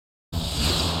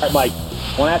All right, Mike,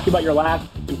 I want to ask you about your last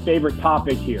and favorite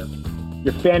topic here,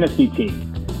 your fantasy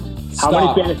team. How many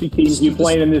fantasy teams are you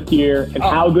playing in this year, and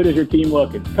how good is your team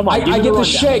looking? Come on, I get the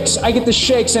shakes. I get the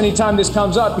shakes anytime this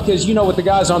comes up because you know what the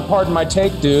guys on Pardon My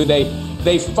Take do.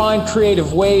 They find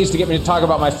creative ways to get me to talk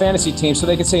about my fantasy team so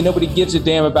they can say nobody gives a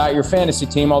damn about your fantasy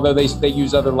team, although they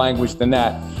use other language than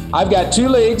that. I've got 2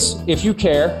 leagues, if you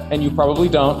care, and you probably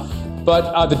don't.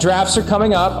 But the drafts are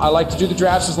coming up. I like to do the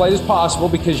drafts as late as possible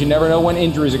because you never know when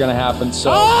injuries are going to happen. So.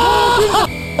 No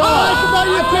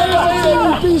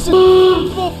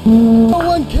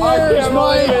one cares,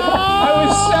 Mike. I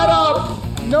was set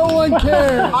up. No one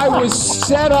cares. I was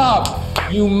set up.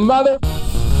 You mother.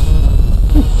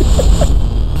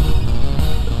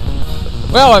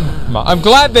 Well, I'm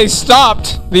glad they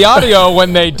stopped the audio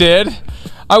when they did.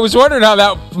 I was wondering how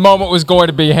that moment was going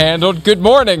to be handled. Good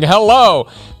morning. Hello.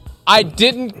 I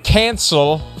didn't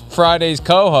cancel Friday's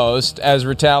co-host as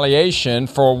retaliation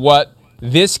for what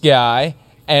this guy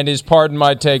and his Pardon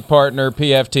My Take partner,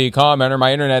 PFT commenter,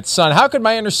 my internet son. How could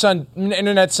my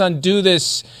internet son do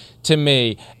this to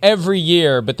me every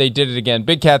year? But they did it again.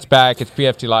 Big Cat's back. It's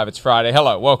PFT Live. It's Friday.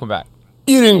 Hello. Welcome back.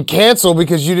 You didn't cancel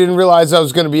because you didn't realize I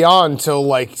was going to be on until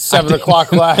like 7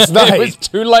 o'clock last night. It was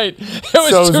too late. It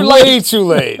was way too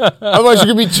late. Otherwise,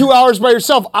 you're going to be 2 hours by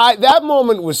yourself. That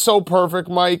moment was so perfect,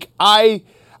 Mike. I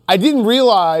didn't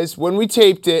realize when we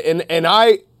taped it, and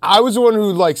I was the one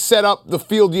who like set up the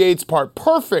Field Yates part.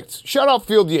 Perfect. Shout out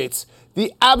Field Yates.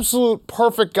 The absolute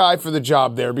perfect guy for the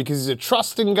job there because he's a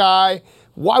trusting guy.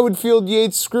 Why would Field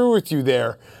Yates screw with you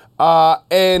there?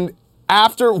 And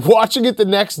after watching it the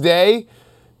next day,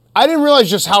 I didn't realize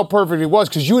just how perfect it was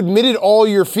because you admitted all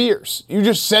your fears. You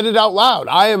just said it out loud.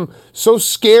 I am so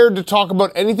scared to talk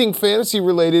about anything fantasy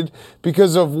related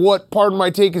because of what Pardon My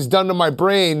Take has done to my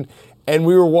brain. And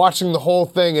we were watching the whole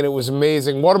thing, and it was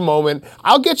amazing. What a moment.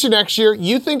 I'll get you next year.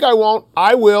 You think I won't?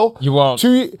 I will. You won't.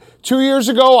 2 years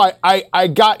ago, I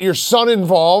got your son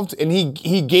involved, and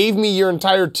he gave me your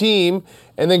entire team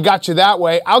and then got you that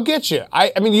way. I'll get you.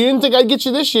 I mean, you didn't think I'd get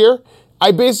you this year.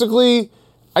 I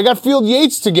got Field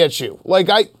Yates to get you.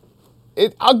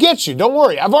 I'll get you. Don't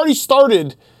worry. I've already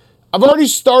started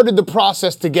the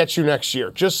process to get you next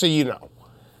year, just so you know.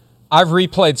 I've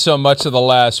replayed so much of the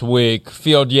last week.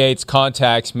 Field Yates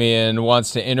contacts me and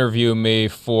wants to interview me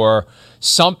for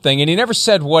something, and he never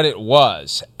said what it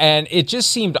was. And it just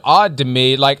seemed odd to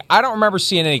me. Like, I don't remember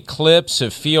seeing any clips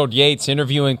of Field Yates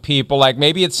interviewing people. Like,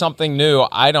 maybe it's something new.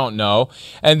 I don't know.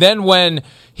 And then when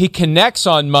he connects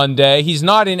on Monday, he's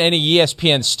not in any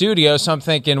ESPN studio, so I'm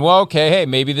thinking, well, okay, hey,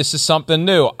 maybe this is something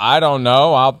new. I don't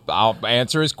know. I'll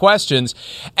answer his questions.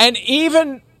 And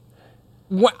even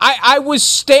I was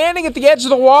standing at the edge of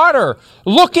the water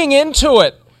looking into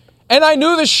it, and I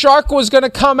knew the shark was going to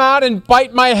come out and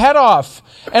bite my head off,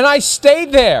 and I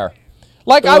stayed there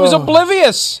like I was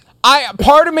oblivious. I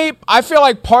feel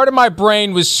like part of my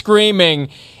brain was screaming,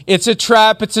 it's a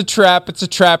trap, it's a trap, it's a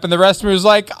trap, and the rest of me was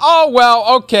like, oh,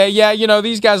 well, okay, yeah,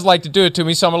 these guys like to do it to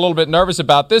me, so I'm a little bit nervous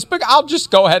about this, but I'll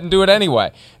just go ahead and do it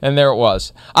anyway. And there it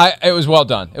was. It was well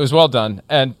done. It was well done.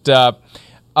 And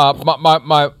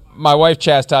my wife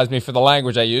chastised me for the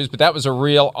language I used, but that was a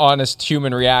real, honest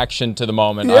human reaction to the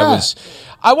moment. Yeah.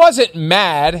 I wasn't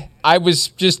mad.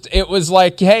 It was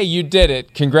like, hey, you did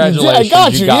it.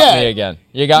 Congratulations. You got me again.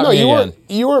 You got me again.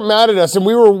 You weren't mad at us, and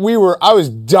I was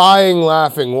dying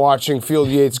laughing watching Field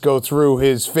Yates go through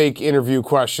his fake interview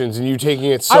questions and you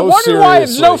taking it so seriously. I wonder why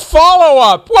there's no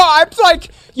follow-up. Well, I'm like,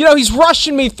 he's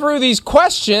rushing me through these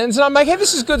questions, and I'm like, hey,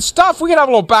 this is good stuff. We can have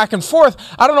a little back and forth.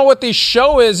 I don't know what this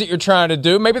show is that you're trying to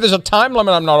do. Maybe there's a time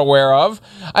limit I'm not aware of.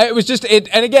 It was just, and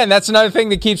again, that's another thing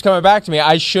that keeps coming back to me.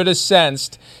 I should have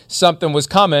sensed something was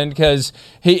coming because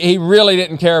he really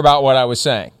didn't care about what I was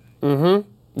saying. Mm-hmm.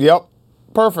 Yep.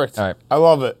 Perfect. All right. I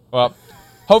love it. Well,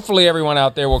 hopefully everyone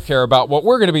out there will care about what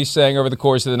we're going to be saying over the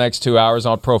course of the next 2 hours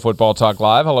on Pro Football Talk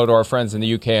Live. Hello to our friends in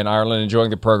the UK and Ireland enjoying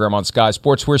the program on Sky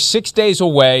Sports. We're 6 days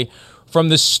away from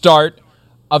the start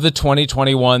of the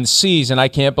 2021 season. I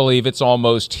can't believe it's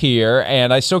almost here,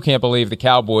 and I still can't believe the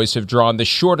Cowboys have drawn the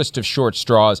shortest of short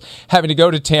straws, having to go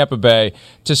to Tampa Bay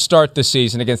to start the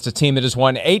season against a team that has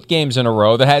won 8 games in a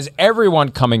row, that has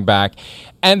everyone coming back,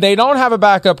 and they don't have a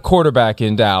backup quarterback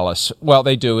in Dallas. Well,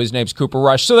 they do. His name's Cooper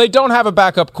Rush. So they don't have a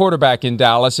backup quarterback in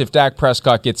Dallas if Dak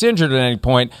Prescott gets injured at any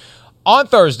point. On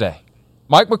Thursday,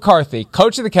 Mike McCarthy,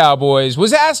 coach of the Cowboys,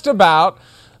 was asked about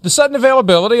the sudden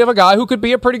availability of a guy who could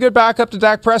be a pretty good backup to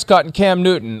Dak Prescott and Cam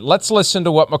Newton. Let's listen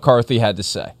to what McCarthy had to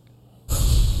say.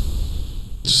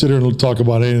 Sit here and talk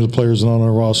about any of the players on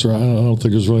our roster. I don't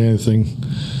think there's really anything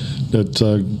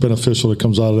beneficial that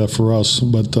comes out of that for us.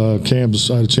 But Cam's,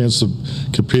 I had a chance to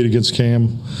compete against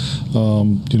Cam,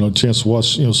 a chance to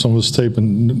watch some of his tape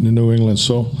in New England.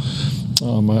 So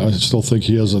I still think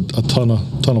he has a ton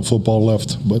of football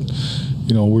left. But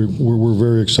we're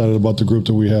very excited about the group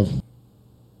that we have.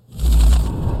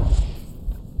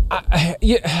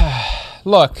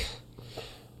 Look,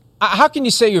 how can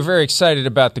you say you're very excited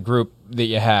about the group that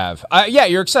you have? Yeah,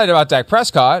 you're excited about Dak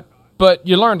Prescott, but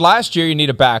you learned last year you need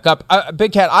a backup.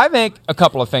 Big Cat, I think a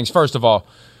couple of things. First of all,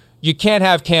 you can't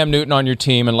have Cam Newton on your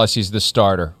team unless he's the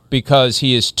starter because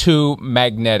he is too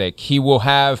magnetic. He will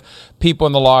have people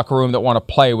in the locker room that want to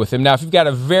play with him. Now, if you've got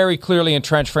a very clearly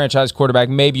entrenched franchise quarterback,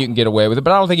 maybe you can get away with it,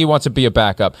 but I don't think he wants to be a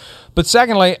backup. But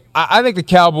secondly, I think the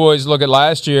Cowboys look at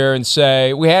last year and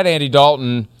say, we had Andy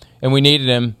Dalton and we needed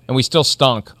him and we still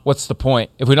stunk. What's the point?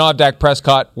 If we don't have Dak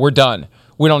Prescott, we're done.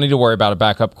 We don't need to worry about a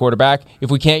backup quarterback. If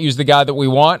we can't use the guy that we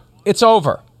want, it's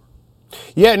over.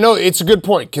 Yeah, no, it's a good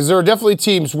point because there are definitely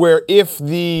teams where if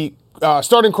the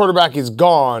starting quarterback is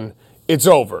gone, it's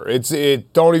over.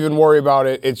 Don't even worry about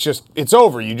it. It's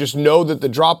over. You just know that the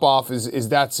drop off is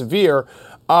that severe.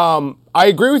 I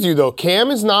agree with you though.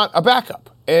 Cam is not a backup,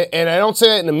 and I don't say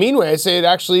that in a mean way. I say it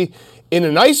actually in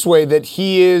a nice way that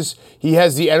he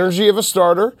has the energy of a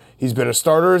starter. He's been a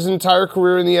starter his entire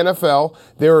career in the NFL.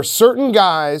 There are certain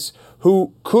guys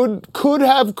who could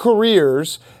have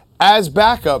careers as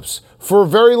backups for a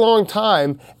very long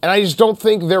time, and I just don't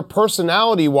think their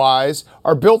personality-wise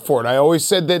are built for it. I always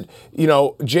said that,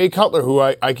 Jay Cutler, who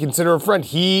I consider a friend,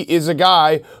 he is a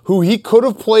guy who he could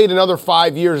have played another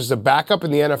 5 years as a backup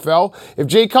in the NFL. If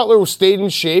Jay Cutler was stayed in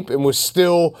shape and was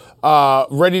still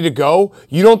ready to go,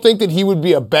 you don't think that he would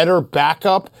be a better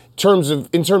backup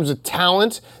in terms of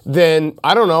talent than,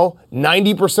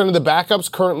 90% of the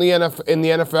backups currently in the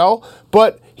NFL,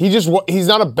 but he's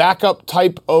not a backup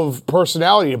type of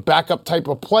personality, a backup type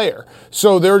of player.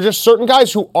 So there are just certain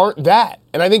guys who aren't that.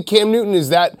 And I think Cam Newton is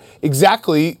that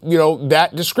exactly,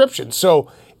 that description.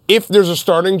 So if there's a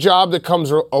starting job that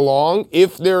comes along,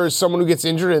 if there is someone who gets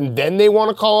injured and then they want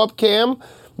to call up Cam,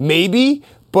 maybe.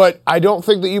 But I don't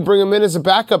think that you bring him in as a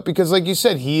backup because, like you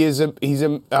said, he's a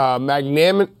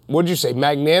magnanimous. What did you say?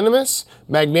 Magnanimous?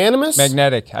 Magnanimous?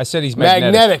 Magnetic. I said he's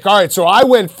magnetic. Magnetic. All right. So I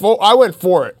went for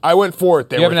it.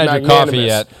 There. You haven't had your coffee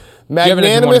yet.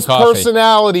 Magnanimous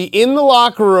personality in the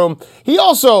locker room. He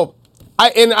also,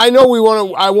 I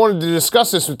know I wanted to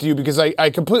discuss this with you because I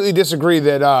completely disagree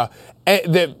that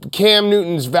Cam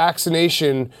Newton's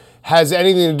vaccination has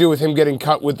anything to do with him getting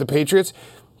cut with the Patriots.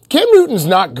 Cam Newton's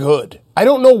not good. I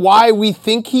don't know why we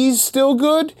think he's still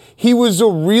good. He was a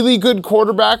really good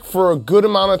quarterback for a good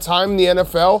amount of time in the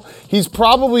NFL. He's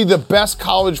probably the best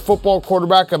college football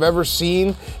quarterback I've ever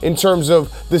seen in terms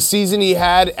of the season he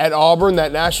had at Auburn,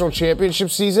 that national championship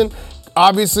season.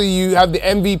 Obviously, you have the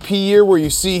MVP year where you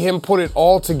see him put it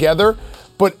all together.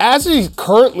 But as he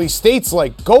currently states,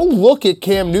 go look at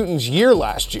Cam Newton's year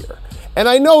last year. And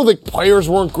I know the players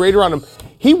weren't great around him.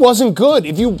 He wasn't good.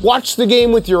 If you watch the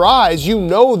game with your eyes, you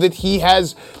know that he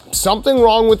has something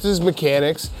wrong with his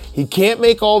mechanics. He can't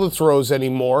make all the throws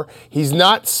anymore. He's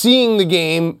not seeing the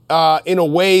game in a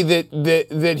way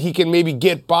that he can maybe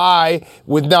get by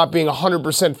with not being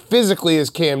 100% physically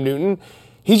as Cam Newton.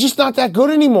 He's just not that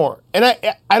good anymore. And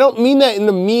I don't mean that in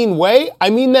a mean way. I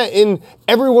mean that in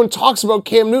everyone talks about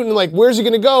Cam Newton like, where's he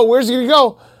going to go? Where's he going to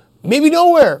go? Maybe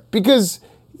nowhere because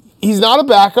he's not a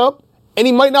backup. And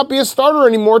he might not be a starter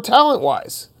anymore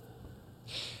talent-wise.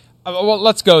 Well,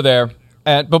 let's go there.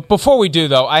 But before we do,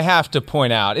 though, I have to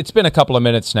point out, it's been a couple of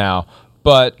minutes now,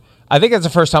 but I think it's the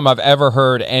first time I've ever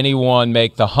heard anyone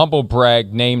make the humble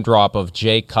brag name drop of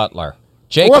Jay Cutler.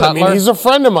 Cutler? I mean, he's a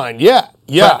friend of mine. Yeah.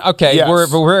 Okay, yes. We're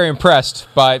very impressed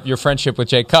by your friendship with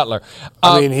Jay Cutler.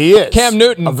 He is. Cam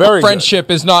Newton,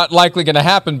 friendship is not likely going to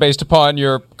happen based upon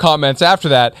your comments after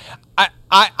that.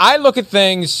 I look at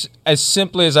things as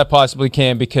simply as I possibly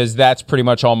can because that's pretty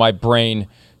much all my brain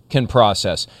can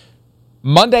process.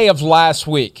 Monday of last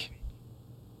week,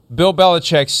 Bill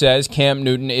Belichick says Cam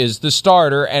Newton is the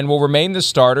starter and will remain the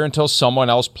starter until someone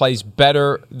else plays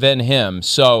better than him.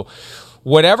 So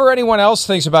whatever anyone else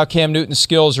thinks about Cam Newton's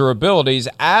skills or abilities,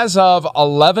 as of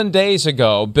 11 days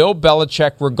ago, Bill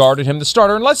Belichick regarded him the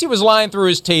starter, unless he was lying through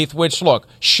his teeth, which, look,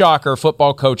 shocker,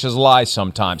 football coaches lie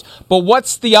sometimes. But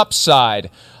what's the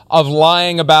upside of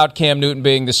lying about Cam Newton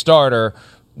being the starter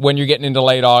when you're getting into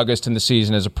late August and the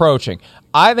season is approaching?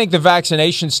 I think the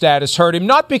vaccination status hurt him,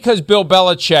 not because Bill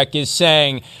Belichick is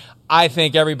saying, I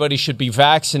think everybody should be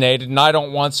vaccinated, and I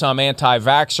don't want some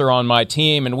anti-vaxxer on my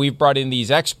team, and we've brought in these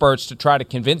experts to try to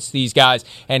convince these guys,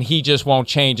 and he just won't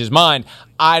change his mind.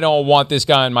 I don't want this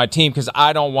guy on my team because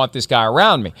I don't want this guy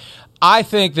around me. I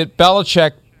think that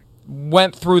Belichick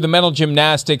went through the mental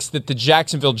gymnastics that the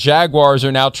Jacksonville Jaguars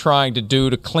are now trying to do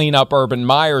to clean up Urban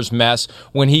Meyer's mess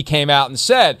when he came out and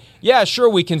said, yeah, sure,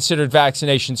 we considered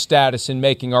vaccination status in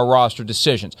making our roster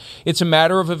decisions. It's a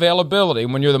matter of availability.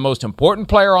 When you're the most important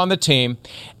player on the team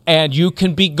and you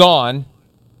can be gone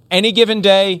any given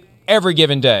day, every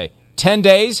given day, 10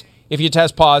 days if you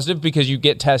test positive because you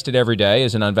get tested every day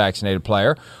as an unvaccinated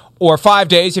player, or 5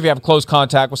 days if you have close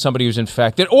contact with somebody who's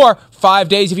infected, or 5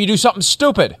 days if you do something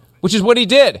stupid, which is what he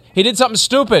did. He did something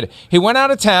stupid. He went out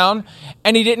of town,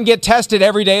 and he didn't get tested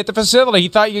every day at the facility. He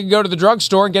thought you could go to the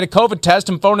drugstore and get a COVID test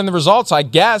and phone in the results, I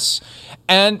guess.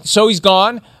 And so he's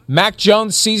gone. Mac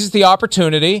Jones seizes the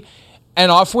opportunity,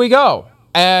 and off we go.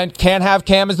 And can't have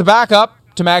Cam as the backup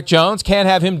to Mac Jones. Can't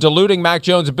have him diluting Mac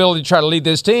Jones' ability to try to lead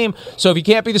this team. So if he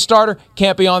can't be the starter,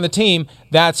 can't be on the team,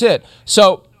 that's it.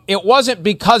 So it wasn't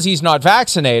because he's not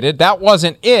vaccinated. That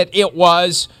wasn't it. It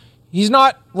was he's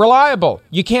not reliable.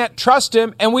 You can't trust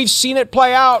him, and we've seen it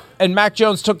play out, and Mac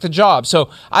Jones took the job. So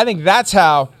I think that's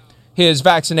how his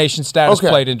vaccination status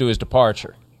played into his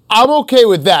departure. I'm okay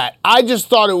with that. I just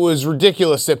thought it was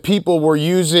ridiculous that people were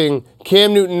using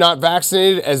Cam Newton not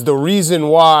vaccinated as the reason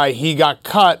why he got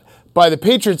cut by the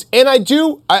Patriots. And I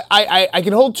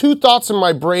can hold two thoughts in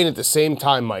my brain at the same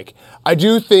time, Mike. I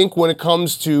do think when it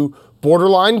comes to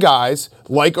borderline guys,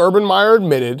 like Urban Meyer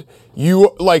admitted, you're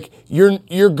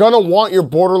gonna want your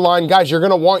borderline guys. You're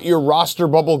gonna want your roster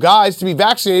bubble guys to be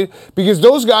vaccinated because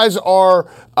those guys are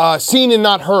seen and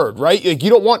not heard, right? Like, you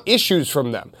don't want issues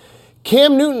from them.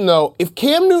 Cam Newton, though, if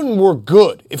Cam Newton were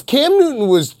good, if Cam Newton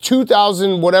was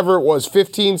 2000, whatever it was,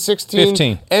 15,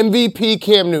 16, MVP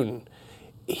Cam Newton,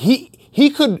 he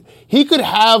could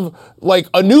have like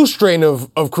a new strain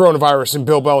of coronavirus, and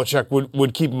Bill Belichick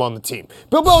would keep him on the team.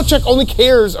 Bill Belichick only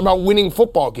cares about winning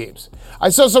football games. I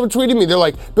saw someone tweeting me, they're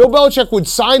like, Bill Belichick would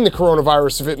sign the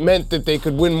coronavirus if it meant that they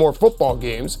could win more football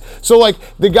games. So like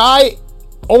the guy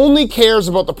only cares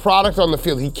about the product on the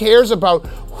field. He cares about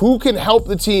who can help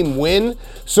the team win.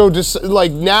 So just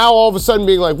like now all of a sudden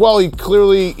being like, well, he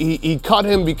cut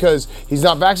him because he's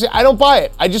not vaccinated. I don't buy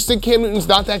it. I just think Cam Newton's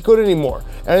not that good anymore.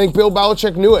 And I think Bill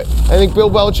Belichick knew it. I think Bill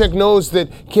Belichick knows that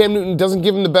Cam Newton doesn't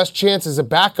give him the best chance as a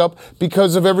backup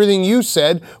because of everything you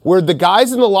said, where the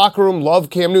guys in the locker room love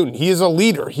Cam Newton. He is a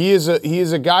leader. He is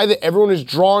a guy that everyone is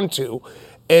drawn to.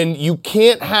 And you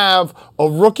can't have a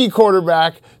rookie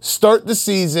quarterback start the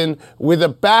season with a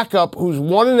backup who's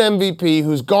won an MVP,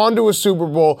 who's gone to a Super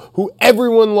Bowl, who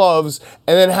everyone loves,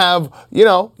 and then have, you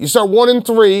start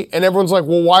 1-3, and everyone's like,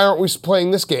 well, why aren't we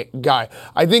playing this guy?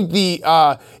 I think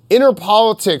the inner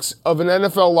politics of an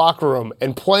NFL locker room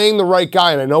and playing the right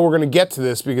guy, and I know we're going to get to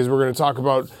this because we're going to talk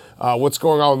about what's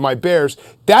going on with my Bears,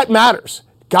 that matters.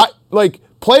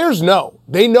 Players know.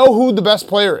 They know who the best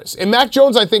player is. And Mac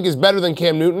Jones, I think, is better than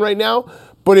Cam Newton right now.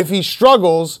 But if he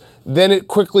struggles, then it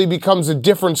quickly becomes a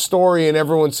different story, and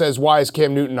everyone says, why is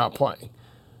Cam Newton not playing?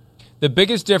 The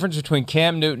biggest difference between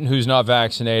Cam Newton, who's not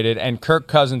vaccinated, and Kirk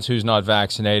Cousins, who's not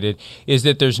vaccinated, is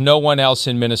that there's no one else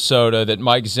in Minnesota that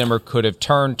Mike Zimmer could have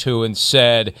turned to and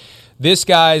said, this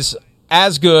guy's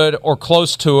as good or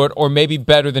close to it or maybe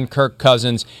better than Kirk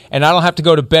Cousins, and I don't have to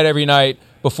go to bed every night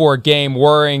before a game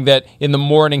worrying that in the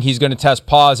morning he's going to test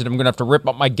positive. I'm going to have to rip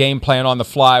up my game plan on the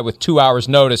fly with 2 hours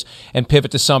notice and pivot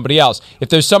to somebody else. If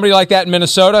there's somebody like that in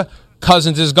Minnesota,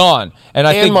 Cousins is gone. And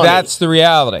I think that's the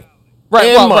reality.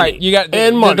 Right, right. You got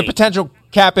the potential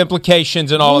cap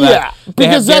implications and all of that. Yeah, they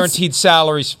have guaranteed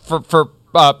salaries for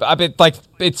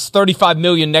it's $35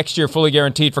 million next year, fully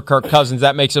guaranteed for Kirk Cousins.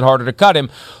 That makes it harder to cut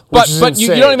him. But you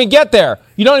don't even get there.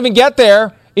 You don't even get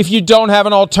there if you don't have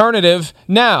an alternative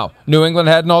now. New England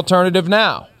had an alternative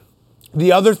now.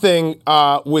 The other thing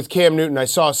with Cam Newton, I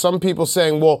saw some people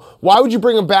saying, well, why would you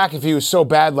bring him back if he was so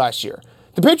bad last year?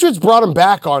 The Patriots brought him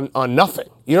back on nothing.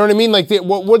 You know what I mean? Like,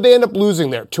 what would they end up losing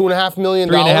there? $2.5 million?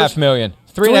 $3.5 million.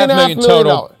 $3.5 million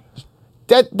total.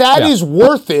 That is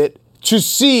worth it to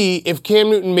see if Cam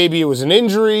Newton, maybe it was an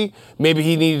injury, maybe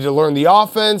he needed to learn the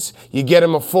offense, you get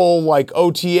him a full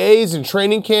OTAs and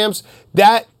training camps.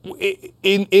 That,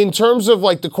 in terms of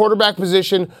the quarterback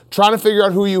position, trying to figure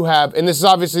out who you have, and this is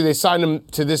obviously they signed him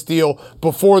to this deal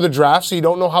before the draft, so you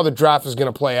don't know how the draft is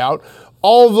going to play out.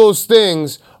 All of those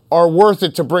things are worth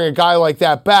it to bring a guy like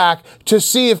that back to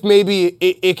see if maybe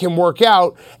it can work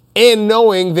out, and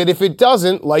knowing that if it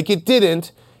doesn't, like it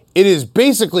didn't, it is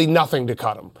basically nothing to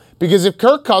cut him. Because if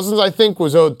Kirk Cousins, I think,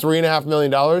 was owed $3.5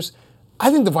 million,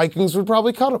 I think the Vikings would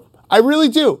probably cut him. I really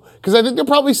do. Because I think they're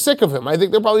probably sick of him. I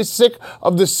think they're probably sick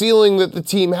of the ceiling that the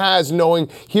team has, knowing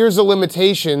here's the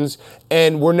limitations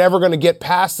and we're never going to get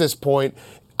past this point.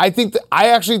 I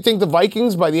actually think the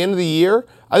Vikings, by the end of the year,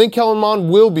 I think Kellen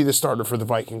Mond will be the starter for the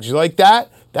Vikings. You like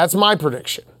that? That's my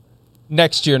prediction.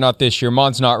 Next year, not this year.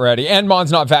 Mond's not ready. And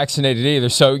Mond's not vaccinated either.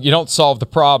 So you don't solve the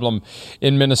problem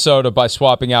in Minnesota by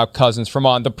swapping out Cousins for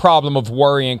Mond. The problem of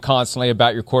worrying constantly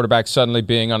about your quarterback suddenly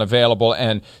being unavailable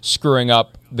and screwing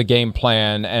up the game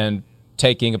plan and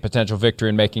taking a potential victory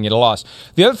and making it a loss.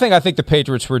 The other thing I think the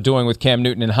Patriots were doing with Cam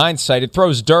Newton in hindsight, it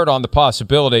throws dirt on the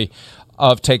possibility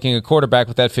of taking a quarterback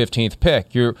with that 15th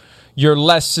pick. You're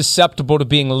less susceptible to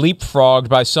being leapfrogged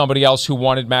by somebody else who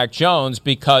wanted Mac Jones,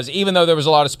 because even though there was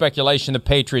a lot of speculation the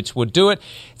Patriots would do it,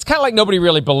 it's kind of like nobody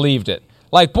really believed it.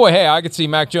 Like, boy, hey, I could see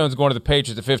Mac Jones going to the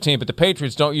Patriots at 15, but the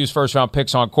Patriots don't use first-round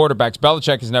picks on quarterbacks.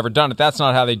 Belichick has never done it. That's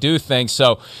not how they do things.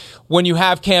 So when you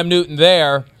have Cam Newton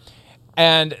there,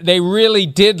 and they really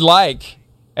did like,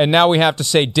 and now we have to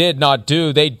say did, not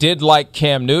do, they did like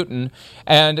Cam Newton,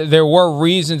 and there were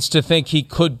reasons to think he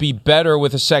could be better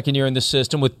with a second year in the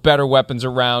system with better weapons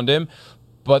around him,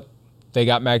 but they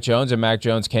got Mac Jones, and Mac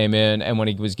Jones came in, and when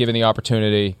he was given the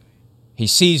opportunity, he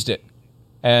seized it.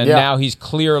 And now he's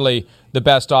clearly the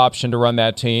best option to run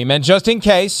that team. And just in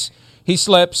case he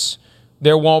slips,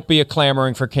 there won't be a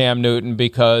clamoring for Cam Newton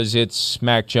because it's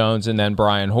Mac Jones and then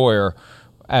Brian Hoyer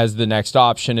as the next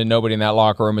option, and nobody in that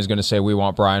locker room is going to say, we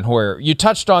want Brian Hoyer. You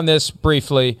touched on this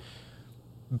briefly.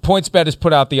 PointsBet has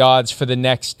put out the odds for the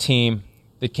next team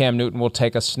that Cam Newton will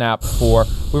take a snap for.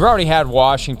 We've already had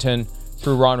Washington,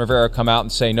 through Ron Rivera, come out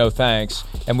and say no thanks,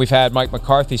 and we've had Mike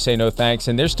McCarthy say no thanks,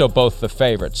 and they're still both the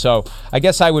favorite. So I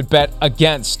guess I would bet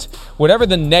against whatever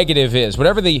the negative is,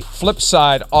 whatever the flip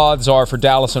side odds are for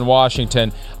Dallas and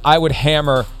Washington. I would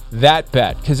hammer that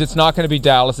bet, because it's not going to be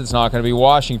Dallas, it's not going to be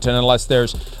Washington unless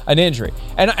there's an injury.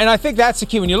 And I think that's the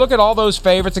key. When you look at all those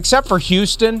favorites, except for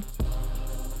Houston,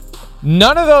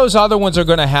 none of those other ones are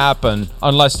going to happen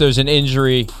unless there's an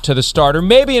injury to the starter.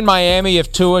 Maybe in Miami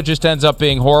if Tua just ends up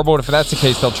being horrible. If that's the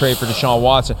case, they'll trade for Deshaun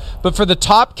Watson. But for the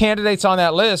top candidates on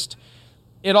that list,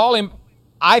 it all,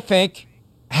 I think,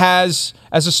 has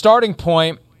as a starting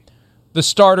point the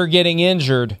starter getting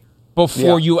injured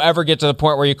before you ever get to the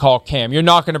point where you call Cam. You're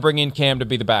not going to bring in Cam to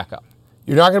be the backup.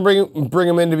 You're not going to bring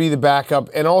him in to be the backup.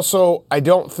 And also, I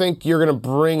don't think you're going to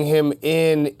bring him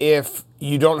in if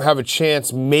you don't have a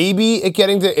chance maybe at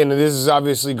getting to, and this is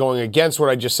obviously going against what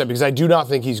I just said because I do not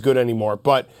think he's good anymore,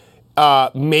 but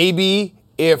maybe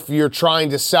if you're trying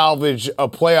to salvage a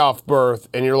playoff berth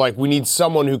and you're like, we need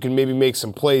someone who can maybe make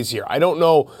some plays here. I don't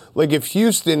know, like if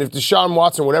Houston, if Deshaun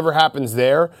Watson, whatever happens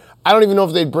there, I don't even know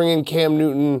if they'd bring in Cam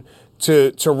Newton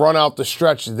to run out the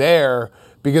stretch there,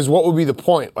 because what would be the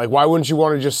point? Like, why wouldn't you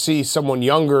want to just see someone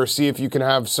younger, see if you can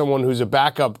have someone who's a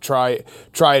backup try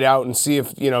it out and see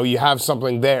if, you have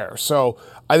something there. So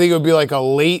I think it would be like a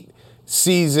late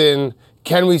season,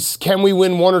 can we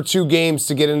win one or two games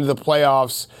to get into the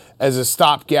playoffs as a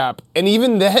stopgap? And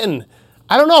even then,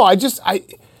 I don't know.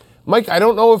 Mike, I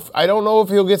don't know if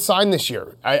he'll get signed this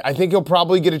year. I think he'll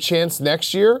probably get a chance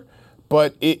next year,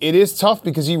 but it is tough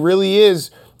because he really is.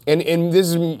 And this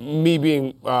is me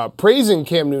being praising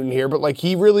Cam Newton here, but like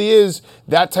he really is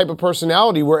that type of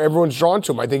personality where everyone's drawn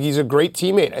to him. I think he's a great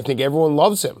teammate. I think everyone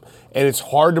loves him. And it's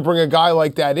hard to bring a guy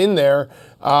like that in there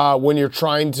when you're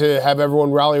trying to have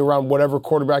everyone rally around whatever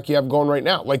quarterback you have going right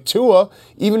now. Like Tua,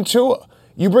 even Tua.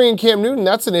 You bring in Cam Newton,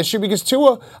 that's an issue because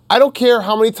Tua, I don't care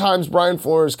how many times Brian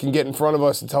Flores can get in front of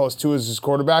us and tell us Tua's his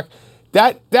quarterback.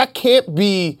 That can't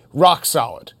be rock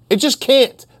solid. It just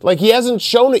can't. Like he hasn't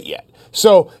shown it yet.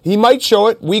 So he might show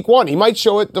it week one. He might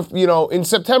show it, in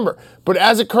September. But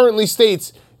as it currently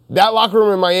states, that locker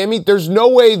room in Miami, there's no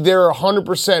way they're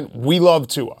 100% we love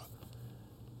Tua.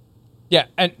 Yeah,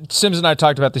 and Sims and I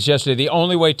talked about this yesterday. The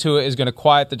only way Tua is going to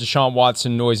quiet the Deshaun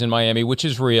Watson noise in Miami, which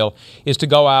is real, is to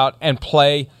go out and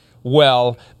play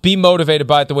well, be motivated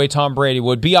by it the way Tom Brady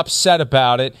would, be upset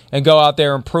about it, and go out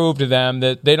there and prove to them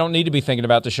that they don't need to be thinking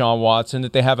about Deshaun Watson,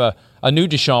 that they have a new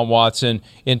Deshaun Watson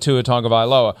in Tua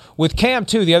Tagovailoa. With Cam,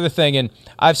 too, the other thing, and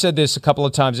I've said this a couple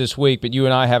of times this week, but you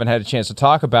and I haven't had a chance to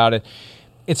talk about it,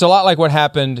 it's a lot like what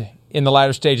happened in the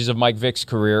latter stages of Mike Vick's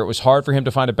career. It was hard for him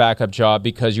to find a backup job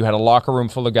because you had a locker room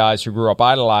full of guys who grew up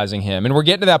idolizing him. And we're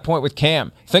getting to that point with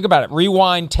Cam. Think about it.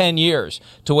 Rewind 10 years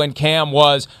to when Cam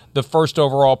was the first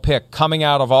overall pick coming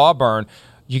out of Auburn.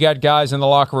 You got guys in the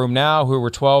locker room now who were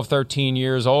 12, 13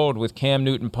 years old with Cam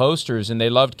Newton posters, and they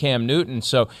loved Cam Newton.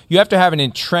 So you have to have an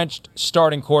entrenched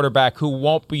starting quarterback who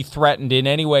won't be threatened in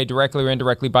any way, directly or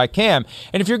indirectly, by Cam.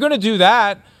 And if you're going to do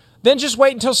that, then just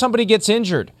wait until somebody gets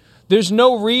injured. There's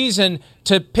no reason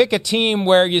to pick a team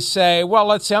where you say, well,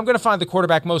 let's say I'm going to find the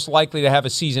quarterback most likely to have a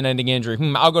season-ending injury.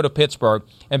 I'll go to Pittsburgh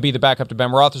and be the backup to Ben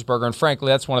Roethlisberger. And frankly,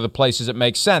 that's one of the places that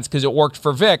makes sense because it worked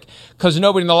for Vic, because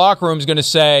nobody in the locker room is going to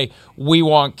say, we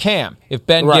want Cam. If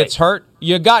Ben gets hurt,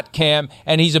 you got Cam,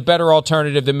 and he's a better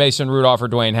alternative than Mason Rudolph or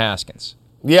Dwayne Haskins.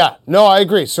 Yeah, no, I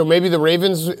agree. So maybe the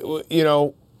Ravens,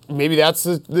 maybe that's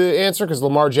the answer because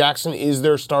Lamar Jackson is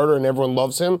their starter and everyone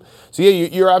loves him. So, yeah,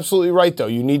 you're absolutely right, though.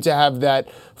 You need to have that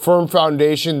firm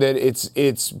foundation that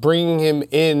it's bringing him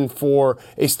in for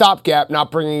a stopgap,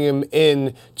 not bringing him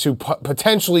in to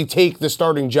potentially take the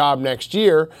starting job next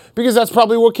year, because that's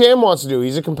probably what Cam wants to do.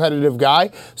 He's a competitive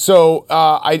guy. So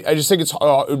I just think it's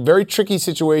a very tricky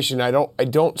situation. I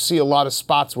don't see a lot of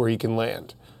spots where he can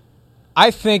land.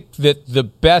 I think that the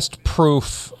best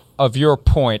proof of your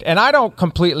point, and I don't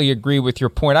completely agree with your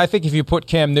point. I think if you put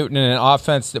Cam Newton in an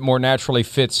offense that more naturally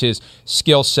fits his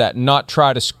skill set and not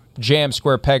try to jam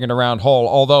square peg in a round hole,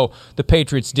 although the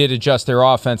Patriots did adjust their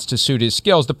offense to suit his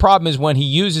skills, the problem is when he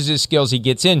uses his skills, he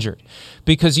gets injured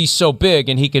because he's so big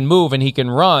and he can move and he can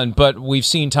run, but we've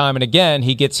seen time and again,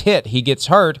 he gets hit, he gets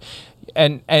hurt,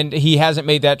 and he hasn't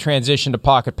made that transition to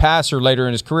pocket passer later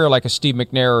in his career like a Steve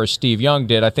McNair or a Steve Young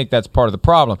did. I think that's part of the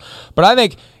problem. But I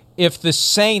think if the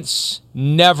Saints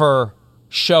never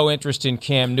show interest in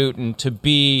Cam Newton to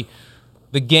be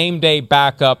the game day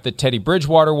backup that Teddy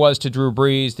Bridgewater was to Drew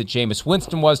Brees, that Jameis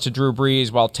Winston was to Drew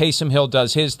Brees, while Taysom Hill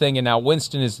does his thing and now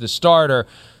Winston is the starter,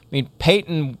 I mean,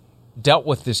 Peyton dealt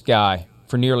with this guy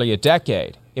for nearly a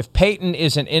decade. If Peyton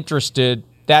isn't interested,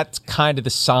 that's kind of the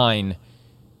sign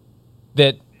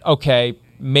that, okay,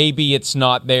 maybe it's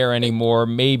not there anymore.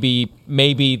 Maybe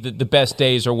the best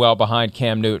days are well behind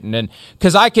Cam Newton. And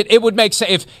because it would make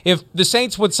sense if the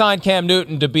Saints would sign Cam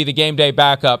Newton to be the game day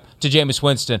backup to Jameis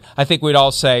Winston, I think we'd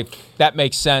all say that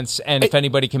makes sense. And if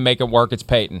anybody can make it work, it's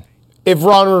Peyton. If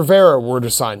Ron Rivera were to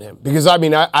sign him, because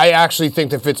I actually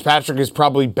think that Fitzpatrick is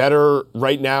probably better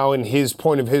right now in his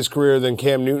point of his career than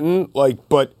Cam Newton.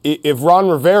 But if Ron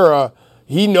Rivera,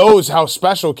 he knows how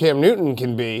special Cam Newton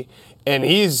can be, and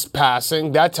he's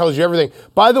passing, that tells you everything.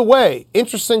 By the way,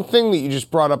 interesting thing that you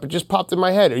just brought up, it just popped in my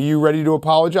head. Are you ready to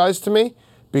apologize to me?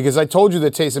 Because I told you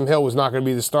that Taysom Hill was not going to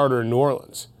be the starter in New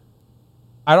Orleans.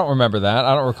 I don't remember that.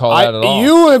 I don't recall that at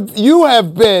all. You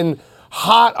have been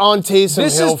hot on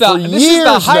Taysom Hill for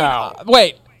years now.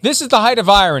 Wait, this is the height of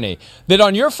irony, that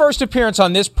on your first appearance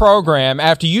on this program,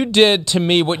 after you did to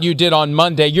me what you did on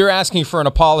Monday, you're asking for an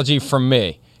apology from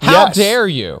me. How dare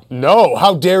you? No,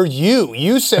 how dare you?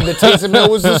 You said that Taysom Hill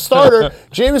was the starter.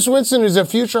 Jameis Winston is a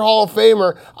future Hall of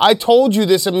Famer. I told you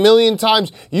this a million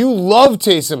times. You love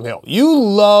Taysom Hill. You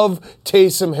love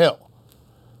Taysom Hill.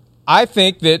 I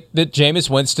think that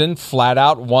Jameis Winston flat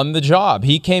out won the job.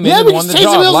 He came in and won the job.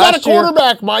 Taysom Hill's not a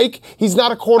quarterback, Mike. He's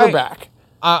not a quarterback.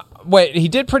 Wait, he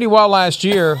did pretty well last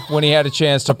year when he had a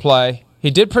chance to play. He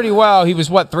did pretty well. He was,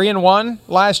 3-1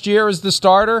 last year as the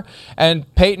starter,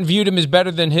 and Peyton viewed him as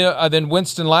better than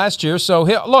Winston last year. So,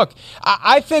 look,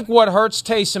 I think what hurts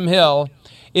Taysom Hill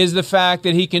is the fact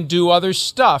that he can do other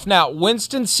stuff. Now,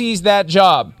 Winston seized that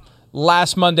job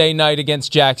last Monday night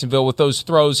against Jacksonville with those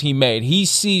throws he made. He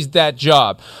seized that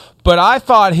job. But I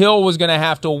thought Hill was going to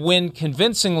have to win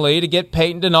convincingly to get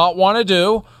Peyton to not want to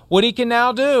do what he can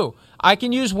now do. I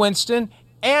can use Winston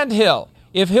and Hill.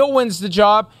 If Hill wins the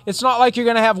job, it's not like you're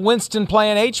going to have Winston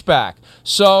playing H-back.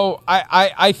 So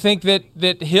I think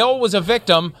that Hill was a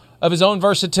victim of his own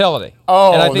versatility.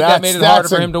 And I think that made it harder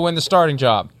for him to win the starting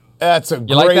job. That's a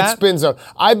great spin zone.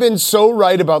 I've been so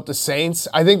right about the Saints.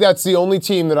 I think that's the only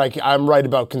team that I'm right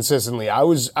about consistently. I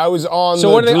was on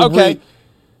so what are they, okay.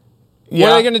 Yeah.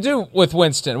 What are they going to do with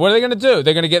Winston? What are they going to do?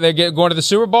 They're going to the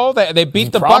Super Bowl? They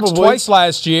beat the Bucs twice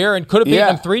last year and could have beaten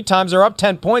them 3 times. They're up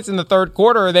 10 points in the third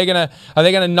quarter. Are they going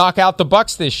to knock out the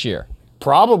Bucs this year?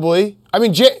 Probably. I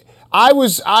mean,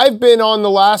 I've been on the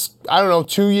last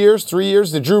 2 years, 3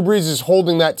 years. The Drew Brees is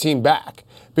holding that team back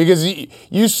because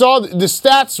you saw the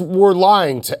stats were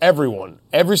lying to everyone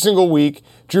every single week.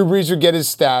 Drew Brees would get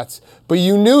his stats, but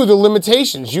you knew the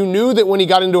limitations. You knew that when he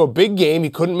got into a big game, he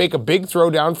couldn't make a big throw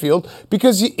downfield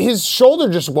because his shoulder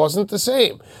just wasn't the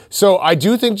same. So I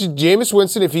do think Jameis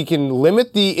Winston, if he can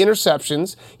limit the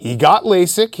interceptions, he got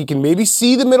LASIK, he can maybe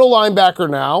see the middle linebacker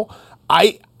now.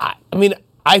 I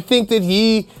think that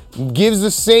he gives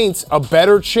the Saints a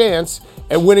better chance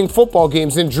at winning football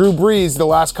games than Drew Brees the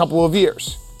last couple of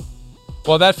years.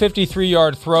 Well, that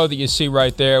 53-yard throw that you see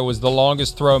right there was the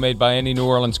longest throw made by any New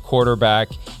Orleans quarterback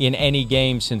in any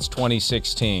game since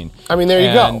 2016. I mean, there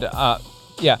you go.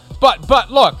 Yeah, but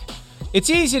look, It's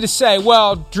easy to say,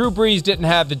 well, Drew Brees didn't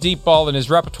have the deep ball in his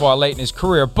repertoire late in his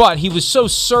career, but he was so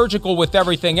surgical with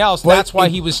everything else. That's why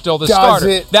he was still the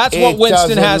starter. That's what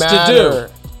Winston has to do.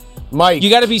 Mike, you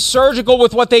got to be surgical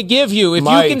with what they give you. If you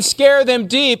can scare them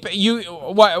deep, okay,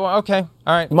 all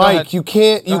right. Mike, you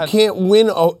can't win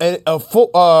a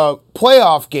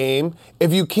playoff game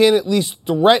if you can't at least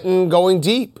threaten going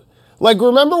deep. Like,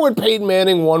 remember when Peyton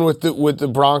Manning won with the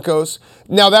Broncos?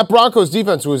 Now, that Broncos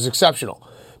defense was exceptional.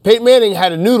 Peyton Manning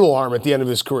had a noodle arm at the end of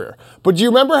his career. But do you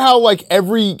remember how, like,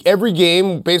 every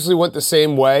game basically went the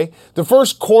same way? The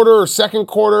first quarter or second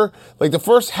quarter, like the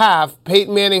first half,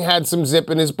 Peyton Manning had some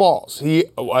zip in his balls.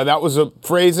 That was a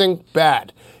phrasing,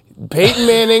 bad. Peyton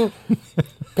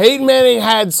Manning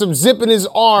had some zip in his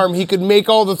arm. He could make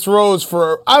all the throws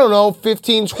for,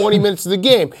 15, 20 minutes of the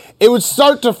game. It would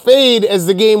start to fade as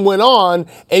the game went on,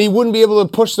 and he wouldn't be able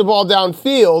to push the ball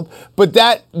downfield, but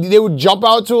they would jump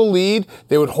out to a lead,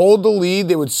 they would hold the lead,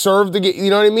 they would serve the game, you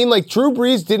know what I mean? Like, Drew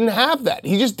Brees didn't have that.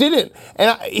 He just didn't.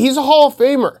 And he's a Hall of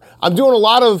Famer. I'm doing a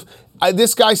lot of,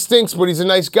 this guy stinks, but he's a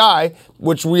nice guy,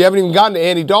 which we haven't even gotten to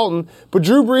Andy Dalton. But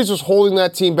Drew Brees was holding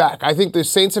that team back. I think the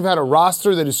Saints have had a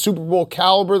roster that is Super Bowl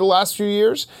caliber the last few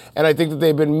years, and I think that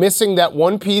they've been missing that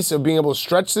one piece of being able to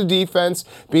stretch the defense,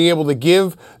 being able to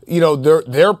give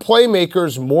their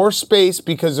playmakers more space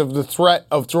because of the threat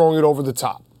of throwing it over the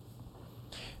top.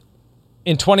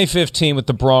 In 2015 with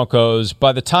the Broncos,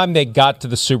 by the time they got to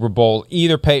the Super Bowl,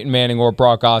 either Peyton Manning or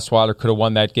Brock Osweiler could have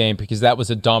won that game because that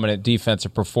was a dominant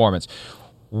defensive performance.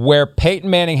 Where Peyton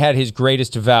Manning had his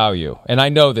greatest value, and I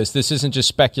know this isn't just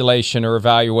speculation or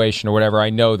evaluation or whatever,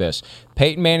 I know this.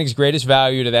 Peyton Manning's greatest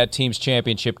value to that team's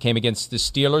championship came against the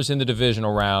Steelers in the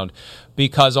divisional round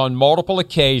because on multiple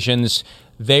occasions,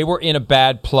 they were in a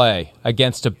bad play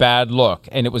against a bad look,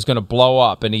 and it was going to blow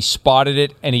up, and he spotted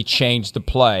it, and he changed the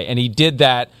play. And he did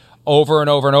that over and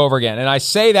over and over again. And I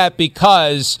say that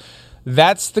because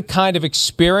that's the kind of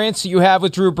experience that you have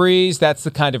with Drew Brees. That's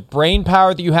the kind of brain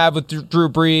power that you have with Drew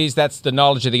Brees. That's the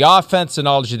knowledge of the offense, the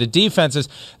knowledge of the defenses.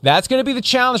 That's going to be the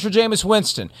challenge for Jameis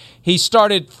Winston. He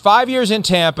started 5 years in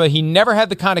Tampa. He never had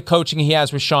the kind of coaching he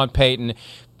has with Sean Payton.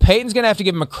 Peyton's going to have to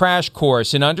give him a crash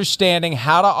course in understanding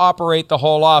how to operate the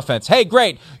whole offense. Hey,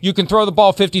 great, you can throw the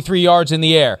ball 53 yards in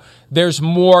the air. There's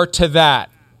more to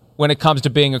that when it comes to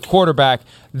being a quarterback.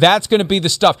 That's going to be the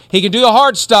stuff. He can do the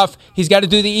hard stuff. He's got to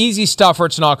do the easy stuff or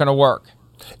it's not going to work.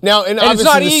 Now, and it's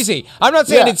not easy. I'm not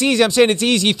saying it's easy. I'm saying it's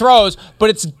easy throws,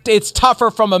 but it's tougher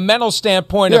from a mental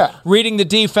standpoint of reading the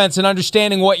defense and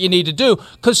understanding what you need to do.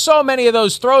 Because so many of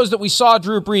those throws that we saw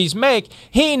Drew Brees make,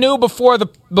 he knew before the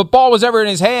ball was ever in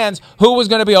his hands who was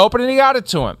going to be open, and he got it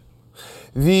to him.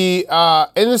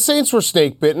 And the Saints were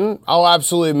snake bitten. I'll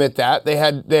absolutely admit that they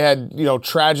had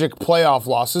tragic playoff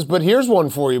losses. But here's one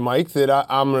for you, Mike, that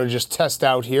I'm going to just test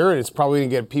out here, and it's probably going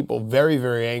to get people very,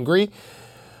 very angry.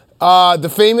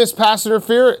 The famous pass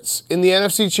interference in the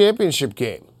NFC Championship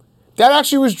game. That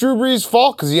actually was Drew Brees'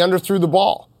 fault because he underthrew the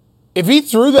ball. If he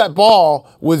threw that ball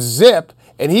with zip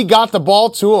and he got the ball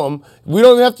to him, we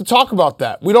don't even have to talk about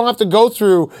that. We don't have to go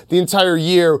through the entire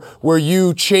year where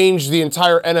you changed the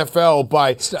entire NFL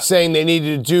by saying they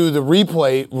needed to do the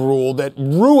replay rule that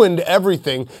ruined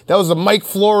everything. That was the Mike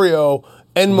Florio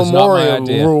en memoriam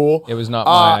rule. It was not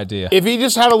my idea. If he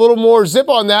just had a little more zip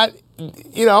on that,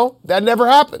 that never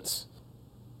happens.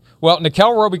 Well,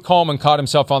 Nickel Roby-Coleman caught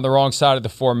himself on the wrong side of the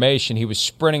formation. He was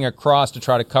sprinting across to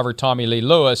try to cover Tommy Lee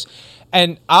Lewis.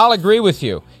 And I'll agree with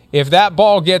you. If that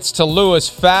ball gets to Lewis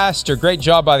faster, great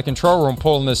job by the control room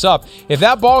pulling this up. If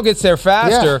that ball gets there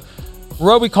faster,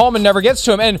 Roby-Coleman never gets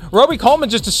to him. And Roby-Coleman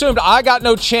just assumed, I got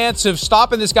no chance of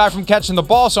stopping this guy from catching the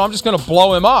ball, so I'm just going to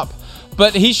blow him up.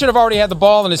 But he should have already had the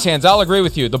ball in his hands. I'll agree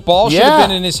with you. The ball should have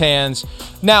been in his hands.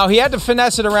 Now, he had to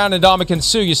finesse it around Ndamukong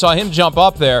Suh. You saw him jump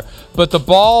up there. But the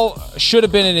ball should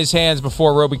have been in his hands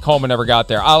before Roby-Coleman ever got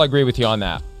there. I'll agree with you on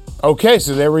that. Okay,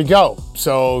 so there we go.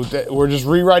 So we're just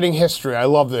rewriting history. I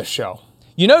love this show.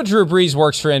 You know Drew Brees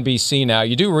works for NBC now.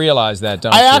 You do realize that,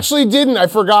 don't you? I actually didn't. I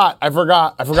forgot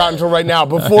until right now.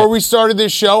 Before we started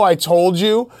this show, I told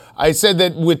you. I said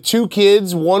that with 2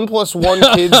 kids, 1 +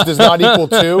 1 kids does not equal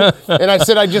 2. And I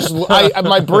said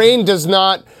my brain does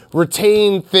not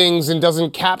retain things and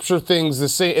doesn't capture things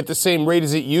at the same rate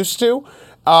as it used to.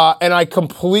 And I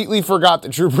completely forgot that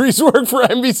Drew Brees worked for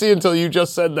NBC until you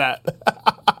just said that.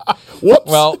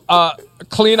 Whoops. Well,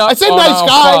 clean up. I said on nice aisle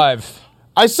guy. 5.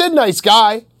 I said nice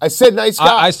guy.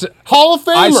 Hall of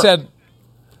Famer.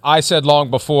 I said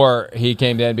long before he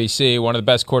came to NBC, one of the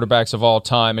best quarterbacks of all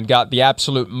time, and got the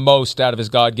absolute most out of his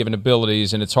God-given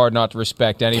abilities, and it's hard not to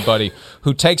respect anybody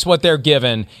who takes what they're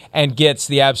given and gets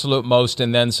the absolute most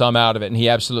and then some out of it, and he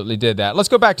absolutely did that. Let's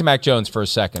go back to Mac Jones for a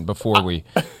second before we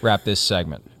wrap this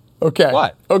segment. Okay.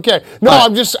 What? Okay. No, I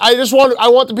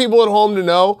want the people at home to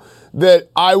know that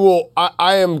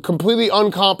I am completely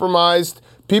uncompromised.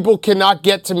 People cannot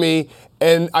get to me,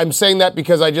 and I'm saying that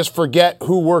because I just forget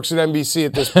who works at NBC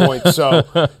at this point. So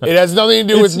it has nothing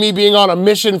to do with me being on a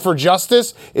mission for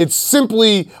justice. It's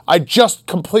simply I just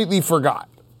completely forgot.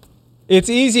 It's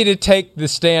easy to take the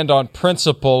stand on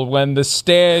principle when the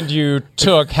stand you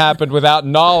took happened without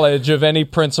knowledge of any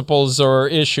principles or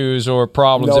issues or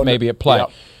problems that may be at play.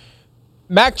 Yep.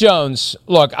 Mac Jones,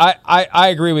 look, I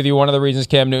agree with you. One of the reasons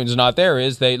Cam Newton's not there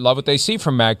is they love what they see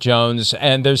from Mac Jones,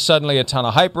 and there's suddenly a ton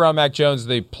of hype around Mac Jones,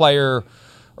 the player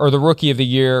or the rookie of the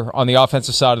year on the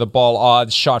offensive side of the ball.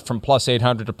 Odds shot from plus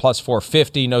 800 to plus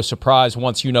 450. No surprise,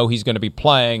 once you know he's going to be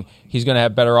playing, he's going to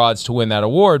have better odds to win that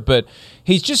award. But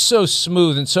he's just so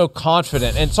smooth and so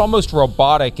confident, and it's almost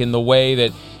robotic in the way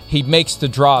that he makes the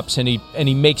drops and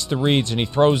he makes the reads and he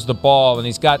throws the ball, and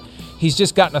he's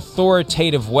just got an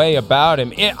authoritative way about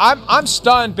him. I'm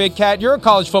stunned, Big Cat. You're a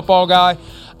college football guy.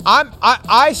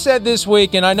 I said this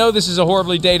week, and I know this is a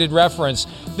horribly dated reference,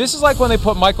 this is like when they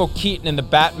put Michael Keaton in the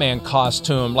Batman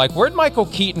costume. Like, where'd Michael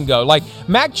Keaton go? Like,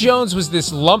 Mac Jones was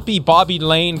this lumpy Bobby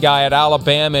Lane guy at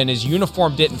Alabama, and his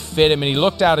uniform didn't fit him, and he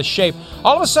looked out of shape.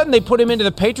 All of a sudden, they put him into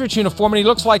the Patriots uniform, and he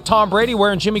looks like Tom Brady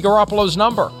wearing Jimmy Garoppolo's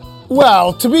number.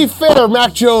 Well, to be fair,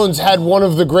 Mac Jones had one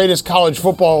of the greatest college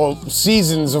football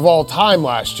seasons of all time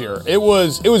last year. It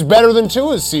was better than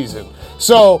Tua's season.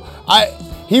 So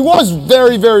he was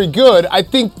very, very good. I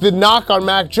think the knock on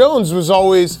Mac Jones was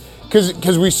always,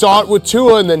 because we saw it with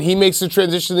Tua and then he makes the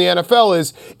transition to the NFL,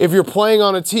 is if you're playing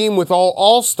on a team with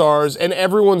all-stars and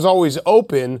everyone's always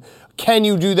open, can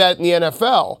you do that in the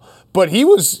NFL? But he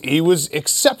was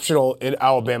exceptional in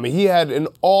Alabama. He had an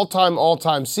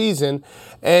all-time season.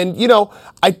 And,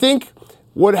 I think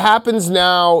what happens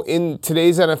now in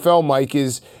today's NFL, Mike,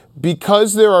 is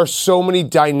because there are so many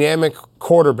dynamic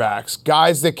quarterbacks,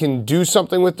 guys that can do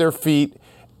something with their feet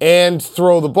and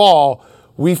throw the ball,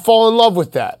 we fall in love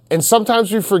with that. And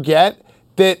sometimes we forget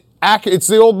that it's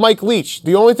the old Mike Leach.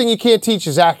 The only thing you can't teach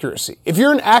is accuracy. If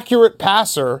you're an accurate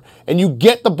passer and you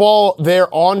get the ball there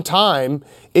on time,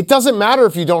 it doesn't matter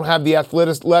if you don't have the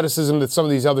athleticism that some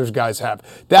of these other guys have.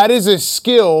 That is a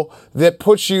skill that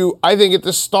puts you, I think, at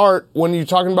the start when you're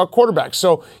talking about quarterbacks.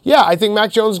 So, yeah, I think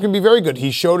Mac Jones is going to be very good.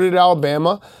 He showed it at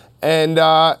Alabama, and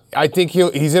I think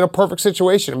he's in a perfect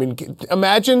situation. I mean,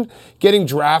 imagine getting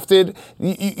drafted.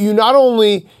 You not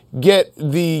only get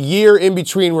the year in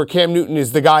between where Cam Newton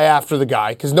is the guy after the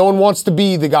guy, because no one wants to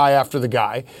be the guy after the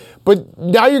guy, but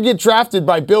now you get drafted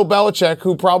by Bill Belichick,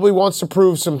 who probably wants to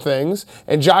prove some things,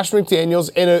 and Josh McDaniels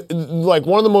in like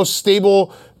one of the most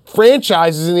stable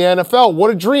franchises in the NFL.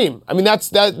 What a dream. I mean,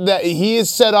 that he is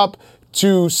set up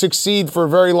to succeed for a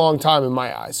very long time in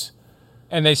my eyes.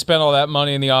 And they spent all that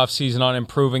money in the offseason on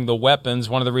improving the weapons.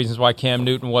 One of the reasons why Cam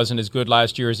Newton wasn't as good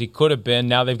last year as he could have been.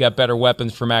 Now they've got better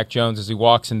weapons for Mac Jones as he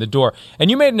walks in the door. And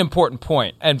you made an important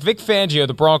point. And Vic Fangio,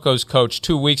 the Broncos coach,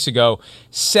 2 weeks ago,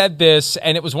 said this,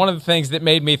 and it was one of the things that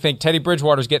made me think Teddy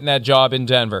Bridgewater's getting that job in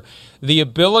Denver. The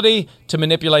ability to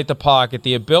manipulate the pocket,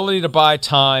 the ability to buy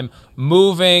time,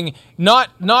 moving, not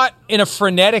in a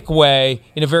frenetic way,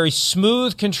 in a very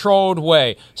smooth, controlled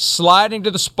way, sliding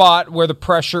to the spot where the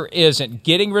pressure isn't,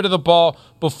 getting rid of the ball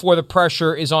before the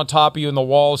pressure is on top of you and the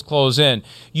walls close in.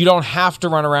 You don't have to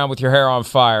run around with your hair on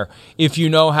fire. If you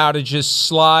know how to just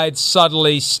slide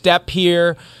subtly, step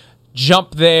here,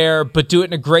 jump there, but do it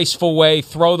in a graceful way,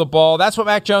 throw the ball. That's what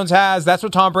Mac Jones has. That's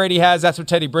what Tom Brady has. That's what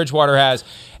Teddy Bridgewater has.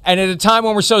 And at a time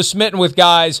when we're so smitten with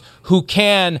guys who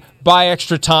can buy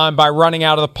extra time by running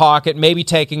out of the pocket, maybe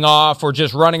taking off, or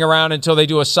just running around until they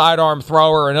do a sidearm throw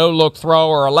or a no-look throw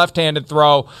or a left-handed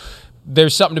throw,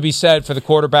 there's something to be said for the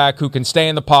quarterback who can stay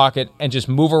in the pocket and just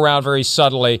move around very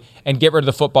subtly and get rid of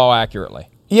the football accurately.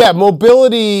 Yeah,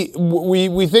 mobility.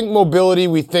 We think mobility.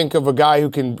 We think of a guy who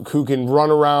can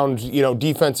run around,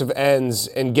 defensive ends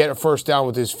and get a first down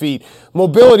with his feet.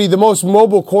 Mobility. The most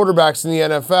mobile quarterbacks in the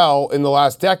NFL in the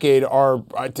last decade are,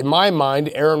 to my mind,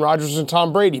 Aaron Rodgers and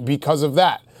Tom Brady because of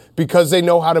that. Because they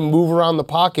know how to move around the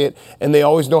pocket and they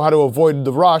always know how to avoid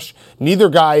the rush. Neither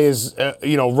guy is,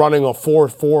 running a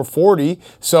 4.40,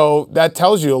 so that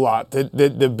tells you a lot.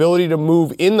 The ability to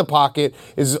move in the pocket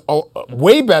is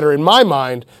way better in my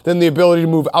mind than the ability to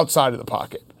move outside of the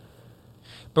pocket.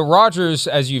 But Rodgers,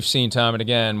 as you've seen time and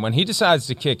again, when he decides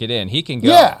to kick it in, he can go.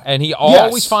 Yeah. And he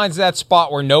always finds that spot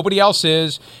where nobody else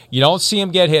is. You don't see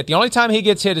him get hit. The only time he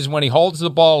gets hit is when he holds the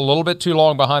ball a little bit too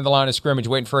long behind the line of scrimmage,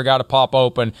 waiting for a guy to pop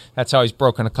open. That's how he's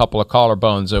broken a couple of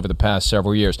collarbones over the past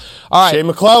several years. All right. Shea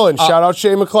McClellan. Shout out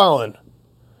Shea McClellan.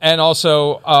 And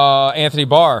also Anthony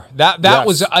Barr. That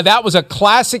was a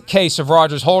classic case of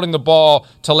Rodgers holding the ball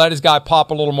to let his guy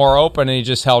pop a little more open, and he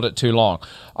just held it too long.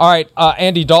 All right,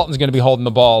 Andy Dalton's going to be holding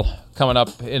the ball coming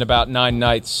up in about 9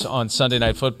 nights on Sunday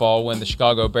Night Football when the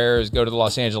Chicago Bears go to the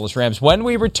Los Angeles Rams. When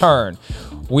we return,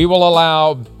 we will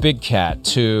allow Big Cat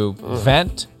to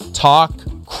vent, talk,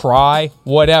 cry,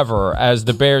 whatever, as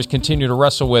the Bears continue to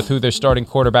wrestle with who their starting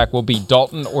quarterback will be,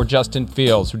 Dalton or Justin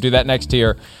Fields. We'll do that next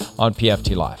here on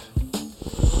PFT Live.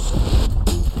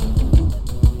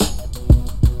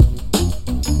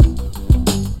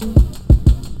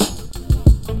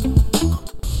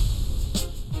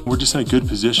 We're just in a good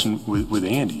position with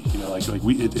Andy. You know,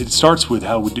 it starts with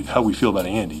how we feel about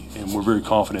Andy, and we're very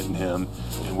confident in him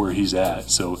and where he's at.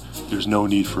 So there's no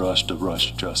need for us to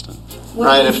rush Justin.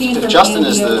 Ryan, if Justin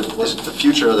is the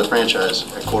future of the franchise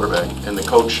at quarterback, and the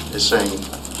coach is saying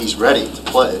he's ready to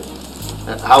play,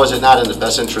 how is it not in the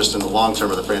best interest in the long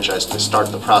term of the franchise to start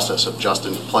the process of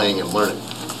Justin playing and learning?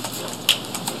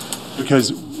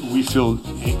 Because we feel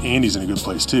Andy's in a good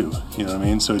place too. You know what I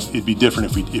mean? So it'd be different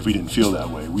if we didn't feel that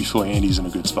way. We feel Andy's in a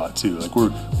good spot too. Like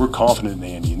we're confident in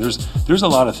Andy, and there's a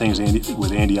lot of things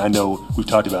with Andy. I know we've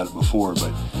talked about it before,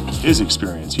 but his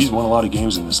experience, he's won a lot of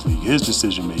games in this league. His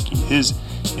decision making, his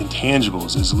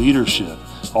intangibles, his leadership,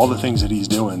 all the things that he's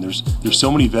doing. There's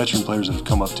so many veteran players that have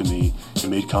come up to me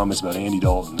and made comments about Andy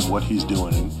Dalton and what he's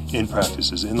doing in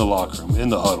practices, in the locker room, in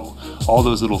the huddle, all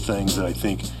those little things that I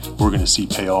think we're going to see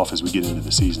pay off as we get into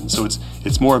the season. So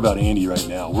it's more about Andy right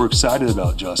now. We're excited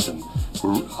about Justin.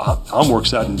 I'm more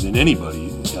excited than anybody,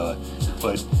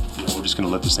 but we're just going to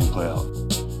let this thing play out.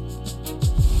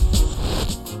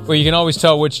 Well, you can always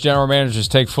tell which general managers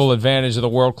take full advantage of the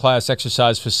world-class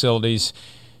exercise facilities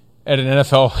at an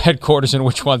NFL headquarters and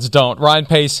which ones don't. Ryan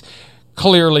Pace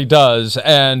clearly does,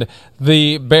 and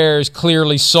the Bears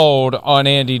clearly sold on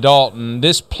Andy Dalton.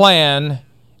 This plan,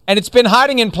 and it's been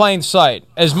hiding in plain sight.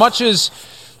 As much as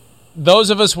those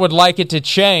of us would like it to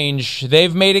change,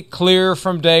 they've made it clear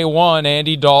from day one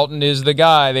Andy Dalton is the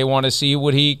guy. They want to see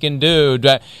what he can do.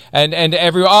 And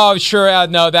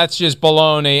no, that's just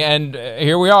baloney. And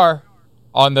here we are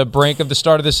on the brink of the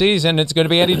start of the season. It's going to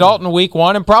be Andy Dalton week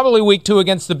 1 and probably week 2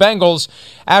 against the Bengals.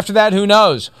 After that, who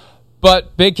knows?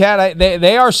 But Big Cat,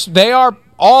 they are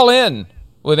all in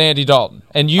with Andy Dalton.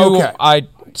 And I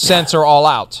sense, are all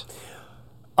out.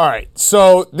 All right,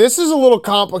 so this is a little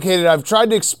complicated. I've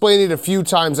tried to explain it a few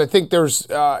times. I think there's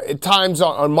at times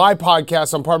on my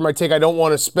podcast, on Part of My Take, I don't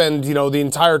want to spend the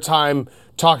entire time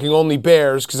talking only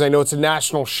Bears because I know it's a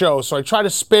national show. So I try to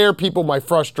spare people my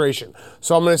frustration.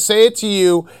 So I'm going to say it to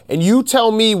you, and you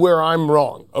tell me where I'm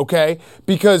wrong, okay?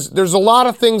 Because there's a lot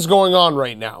of things going on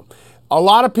right now. A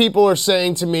lot of people are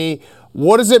saying to me,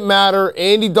 what does it matter?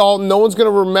 Andy Dalton, no one's going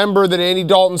to remember that Andy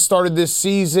Dalton started this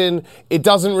season. It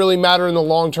doesn't really matter in the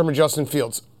long term of Justin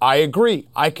Fields. I agree.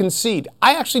 I concede.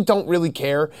 I actually don't really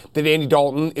care that Andy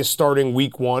Dalton is starting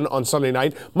week 1 on Sunday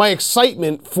night. My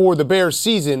excitement for the Bears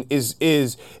season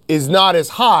is not as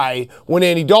high when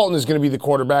Andy Dalton is going to be the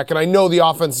quarterback, and I know the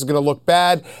offense is going to look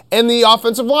bad, and the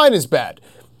offensive line is bad.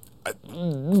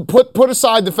 Put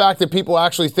aside the fact that people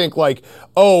actually think like,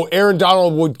 oh, Aaron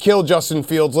Donald would kill Justin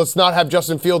Fields. Let's not have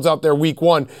Justin Fields out there week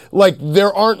 1. Like,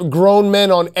 there aren't grown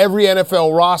men on every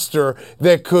NFL roster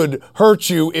that could hurt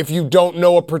you if you don't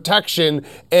know a protection,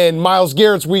 and Myles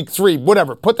Garrett's week 3,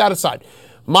 whatever. Put that aside.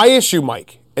 My issue,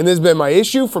 Mike, and this has been my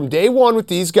issue from day one with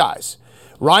these guys,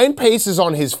 Ryan Pace is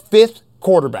on his 5th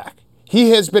quarterback. He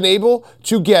has been able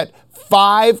to get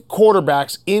 5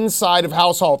 quarterbacks inside of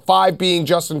House Hall, 5 being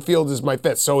Justin Fields is my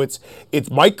 5th. So it's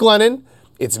Mike Glennon,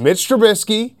 it's Mitch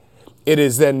Trubisky, it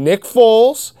is then Nick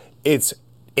Foles, it's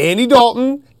Andy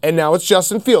Dalton, and now it's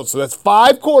Justin Fields. So that's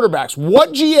 5 quarterbacks.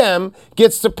 What GM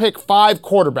gets to pick 5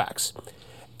 quarterbacks?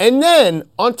 And then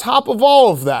on top of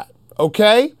all of that,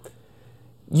 okay,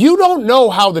 you don't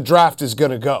know how the draft is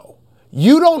going to go.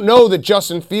 You don't know that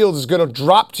Justin Fields is going to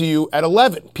drop to you at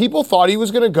 11. People thought he was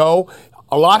going to go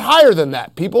a lot higher than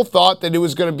that. People thought that it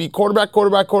was going to be quarterback,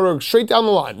 straight down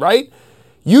the line, right?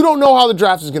 You don't know how the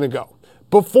draft is going to go.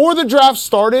 Before the draft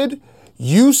started,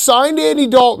 you signed Andy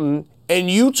Dalton, and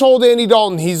you told Andy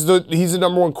Dalton he's the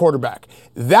number 1 quarterback.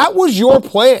 That was your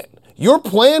plan. Your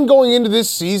plan going into this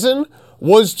season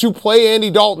was to play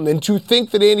Andy Dalton and to think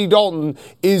that Andy Dalton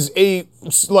is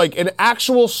an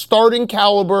actual starting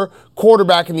caliber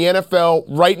quarterback in the NFL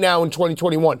right now in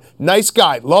 2021. Nice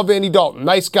guy. Love Andy Dalton.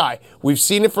 Nice guy. We've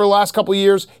seen it for the last couple of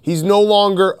years. He's no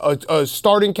longer a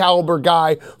starting caliber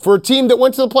guy for a team that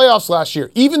went to the playoffs last year,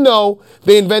 even though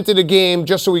they invented a game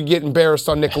just so we could get embarrassed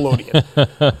on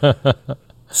Nickelodeon.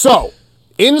 So,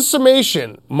 in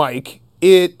summation, Mike,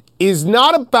 it is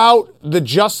not about the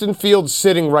Justin Fields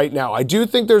sitting right now. I do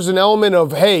think there's an element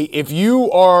of, hey, if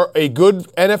you are a good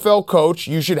NFL coach,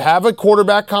 you should have a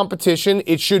quarterback competition.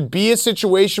 It should be a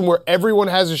situation where everyone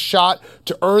has a shot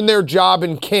to earn their job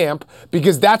in camp,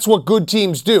 because that's what good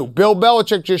teams do. Bill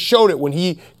Belichick just showed it when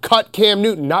he cut Cam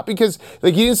Newton. Not because,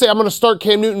 he didn't say, I'm going to start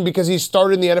Cam Newton because he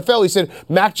started in the NFL. He said,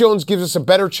 Mac Jones gives us a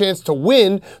better chance to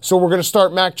win, so we're going to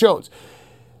start Mac Jones.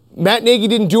 Matt Nagy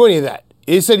didn't do any of that.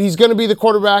 He said he's going to be the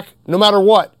quarterback no matter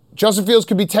what. Justin Fields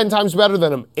could be 10 times better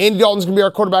than him. Andy Dalton's going to be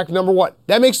our quarterback number one.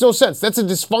 That makes no sense. That's a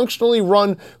dysfunctionally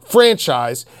run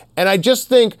franchise. And I just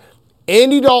think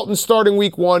Andy Dalton starting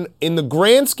week one, in the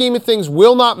grand scheme of things,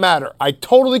 will not matter. I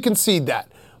totally concede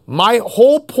that. My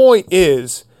whole point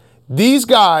is these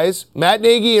guys, Matt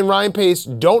Nagy and Ryan Pace,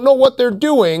 don't know what they're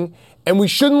doing, and we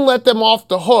shouldn't let them off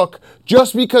the hook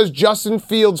just because Justin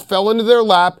Fields fell into their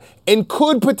lap and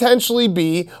could potentially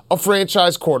be a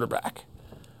franchise quarterback.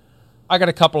 I got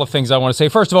a couple of things I want to say.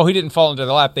 First of all, he didn't fall into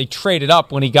their lap. They traded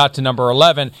up when he got to number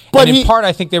 11. But in part,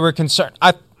 I think they were concerned.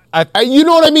 You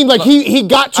know what I mean? He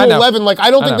got to 11.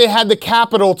 I don't think they had the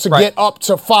capital to get up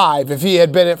to 5 if he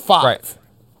had been at 5. Right.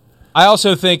 I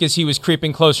also think as he was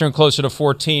creeping closer and closer to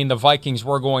 14, the Vikings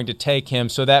were going to take him,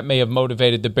 so that may have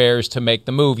motivated the Bears to make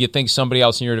the move. You think somebody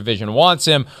else in your division wants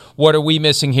him. What are we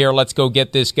missing here? Let's go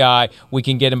get this guy. We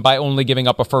can get him by only giving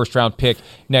up a first-round pick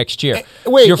next year.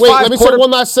 Wait, let me say one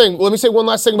last thing. Let me say one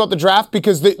last thing about the draft,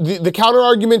 because the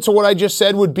counter-argument to what I just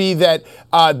said would be that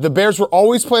the Bears were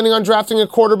always planning on drafting a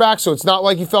quarterback, so it's not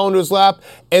like he fell into his lap.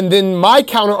 And then my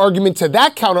counter-argument to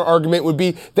that counter-argument would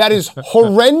be that is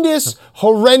horrendous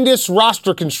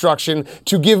roster construction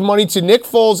to give money to Nick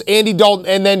Foles, Andy Dalton,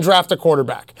 and then draft a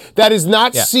quarterback. That is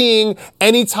not seeing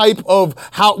any type of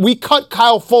how we cut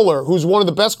Kyle Fuller, who's one of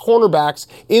the best cornerbacks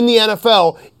in the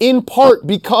NFL, in part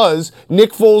because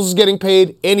Nick Foles is getting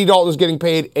paid, Andy Dalton is getting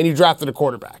paid, and you drafted a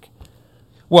quarterback.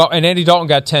 Well, and Andy Dalton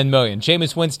got $10 million.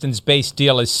 Jameis Winston's base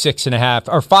deal is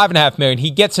 $5.5 million. He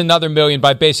gets another $1 million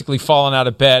by basically falling out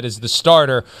of bed as the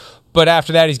starter. But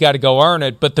after that, he's got to go earn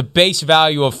it. But the base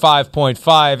value of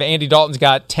 5.5, Andy Dalton's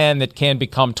got 10 that can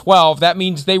become 12. That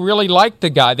means they really liked the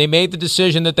guy. They made the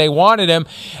decision that they wanted him.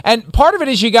 And part of it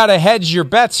is you got to hedge your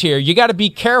bets here. You got to be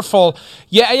careful.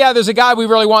 Yeah, there's a guy we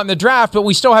really want in the draft, but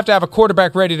we still have to have a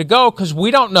quarterback ready to go because we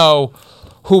don't know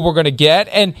who we're going to get.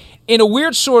 And in a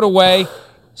weird sort of way,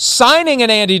 signing an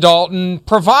Andy Dalton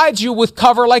provides you with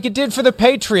cover like it did for the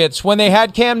Patriots when they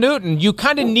had Cam Newton. You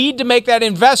kind of need to make that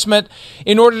investment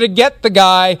in order to get the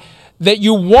guy that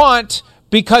you want,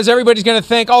 because everybody's going to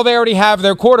think, oh, they already have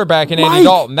their quarterback in Andy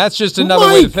Dalton. That's just another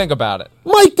way to think about it.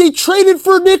 Mike, they traded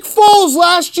for Nick Foles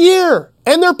last year,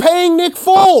 and they're paying Nick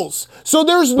Foles. So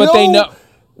there's They know.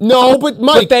 No, but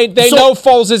Mike... But they know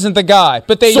Foles isn't the guy.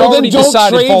 But they already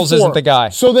decided Foles isn't the guy.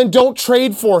 So then don't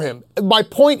trade for him. My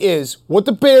point is, what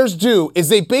the Bears do is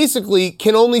they basically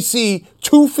can only see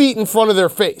 2 feet in front of their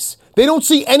face. They don't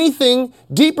see anything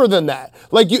deeper than that.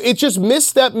 It's just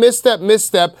misstep,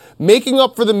 making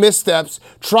up for the missteps,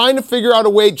 trying to figure out a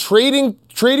way, trading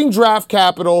draft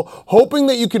capital, hoping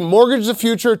that you can mortgage the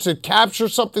future to capture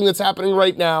something that's happening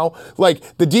right now.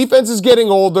 The defense is getting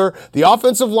older, the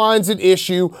offensive line's an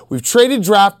issue, we've traded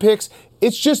draft picks.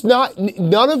 It's just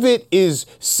none of it is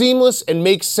seamless and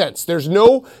makes sense. There's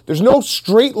no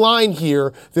straight line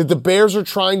here that the Bears are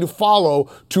trying to follow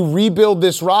to rebuild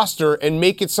this roster and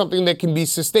make it something that can be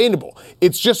sustainable.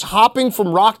 It's just hopping from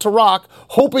rock to rock,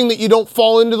 hoping that you don't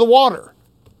fall into the water.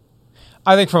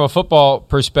 I think from a football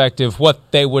perspective,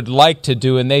 what they would like to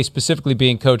do, and they specifically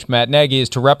being Coach Matt Nagy, is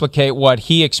to replicate what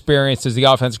he experienced as the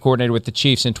offensive coordinator with the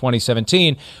Chiefs in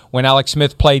 2017 when Alex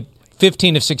Smith played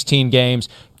 15 of 16 games.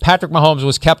 Patrick Mahomes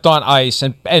was kept on ice,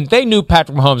 and they knew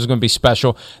Patrick Mahomes was going to be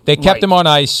special. They kept him on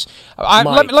ice. I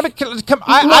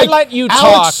let you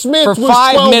talk for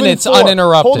 5 minutes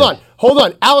uninterrupted. Hold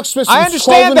on. Alex Smith was 12-4. I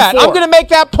understand that. I'm going to make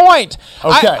that point.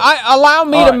 Okay. Allow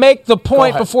me to make the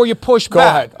point before you push back. Go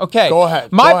ahead. Okay. Go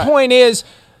ahead. My point is,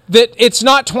 that it's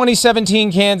not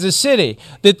 2017 Kansas City,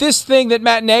 that this thing that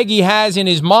Matt Nagy has in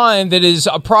his mind that is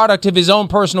a product of his own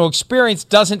personal experience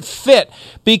doesn't fit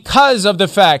because of the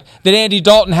fact that Andy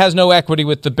Dalton has no equity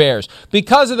with the Bears,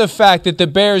 because of the fact that the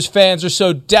Bears fans are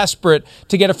so desperate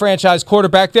to get a franchise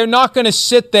quarterback. They're not going to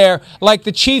sit there like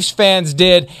the Chiefs fans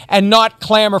did and not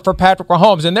clamor for Patrick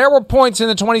Mahomes. And there were points in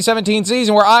the 2017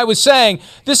 season where I was saying,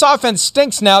 this offense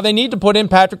stinks now. They need to put in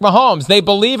Patrick Mahomes. They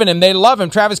believe in him. They love him.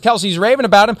 Travis Kelce's raving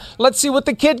about him. Let's see what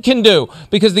the kid can do,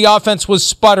 because the offense was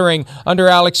sputtering under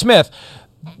Alex Smith.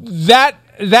 That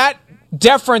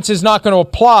deference is not going to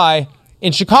apply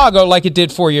in Chicago like it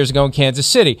did 4 years ago in Kansas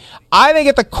City. I think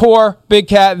at the core, Big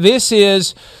Cat, this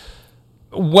is,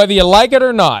 whether you like it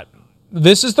or not,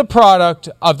 this is the product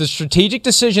of the strategic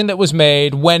decision that was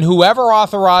made when whoever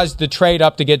authorized the trade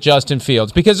up to get Justin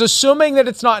Fields. Because assuming that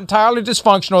it's not entirely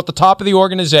dysfunctional at the top of the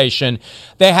organization,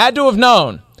 they had to have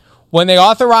known when they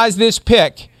authorized this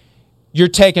pick, you're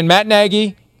taking Matt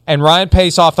Nagy and Ryan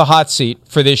Pace off the hot seat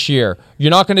for this year.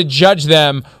 You're not going to judge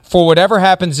them for whatever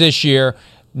happens this year.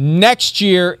 Next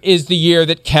year is the year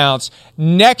that counts.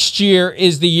 Next year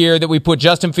is the year that we put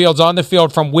Justin Fields on the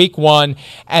field from week one,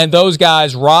 and those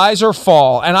guys rise or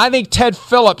fall. And I think Ted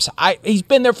Phillips, he's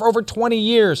been there for over 20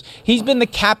 years. He's been the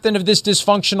captain of this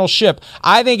dysfunctional ship.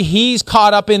 I think he's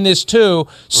caught up in this too.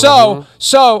 So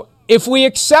if we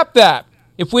accept that,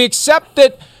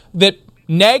 that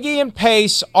Nagy and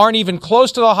Pace aren't even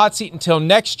close to the hot seat until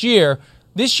next year,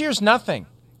 this year's nothing.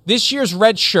 This year's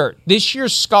red shirt, this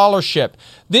year's scholarship,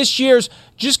 this year's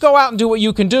just go out and do what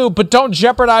you can do, but don't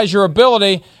jeopardize your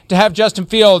ability to have Justin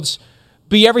Fields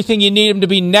be everything you need him to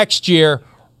be next year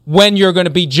when you're going to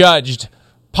be judged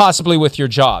possibly with your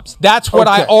jobs. That's what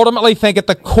I ultimately think at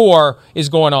the core is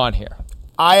going on here.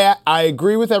 I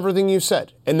agree with everything you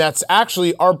said. And that's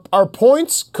actually, our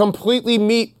points completely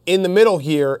meet in the middle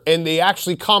here, and they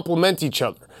actually complement each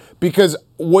other. Because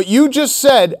what you just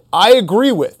said, I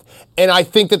agree with. And I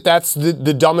think that that's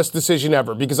the dumbest decision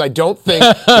ever, because I don't think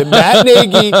that Matt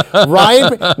Nagy,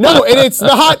 and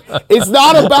it's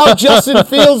not about Justin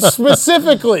Fields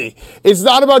specifically. It's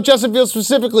not about Justin Fields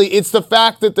specifically. It's the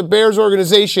fact that the Bears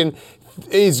organization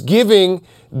is giving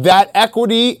that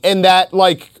equity and that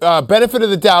benefit of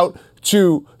the doubt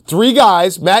to three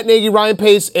guys, Matt Nagy, Ryan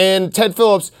Pace, and Ted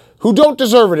Phillips, who don't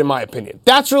deserve it, in my opinion.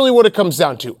 That's really what it comes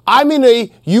down to. I'm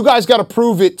in you guys got to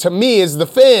prove it to me as the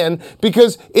fan,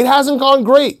 because it hasn't gone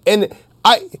great. And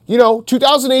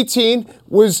 2018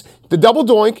 was the double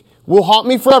doink will haunt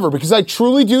me forever, because I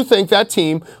truly do think that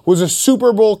team was a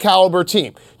Super Bowl caliber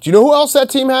team. Do you know who else that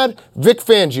team had? Vic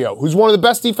Fangio, who's one of the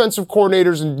best defensive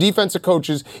coordinators and defensive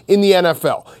coaches in the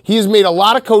NFL. He has made a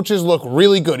lot of coaches look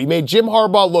really good. He made Jim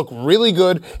Harbaugh look really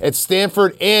good at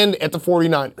Stanford and at the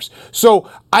 49ers. So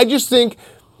I just think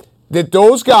that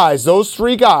those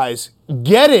three guys,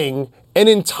 getting an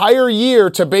entire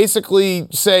year to basically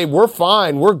say, we're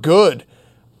fine, we're good,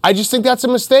 I just think that's a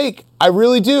mistake. I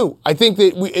really do. I think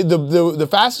that the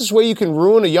fastest way you can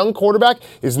ruin a young quarterback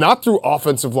is not through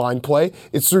offensive line play.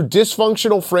 It's through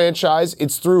dysfunctional franchise.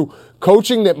 It's through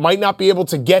coaching that might not be able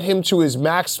to get him to his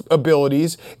max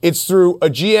abilities. It's through a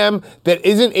GM that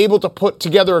isn't able to put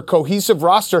together a cohesive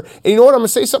roster. And you know what? I'm going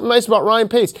to say something nice about Ryan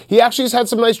Pace. He actually has had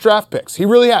some nice draft picks. He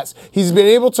really has. He's been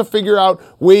able to figure out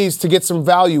ways to get some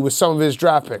value with some of his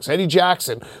draft picks. Eddie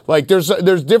Jackson.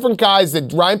 There's different guys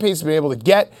that Ryan Pace has been able to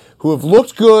get who have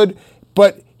looked good,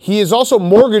 but he has also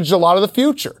mortgaged a lot of the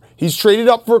future. He's traded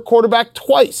up for a quarterback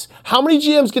twice. How many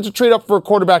GMs get to trade up for a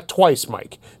quarterback twice,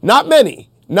 Mike? Not many.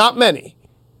 Not many.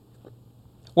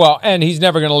 Well, and he's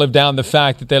never going to live down the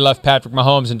fact that they left Patrick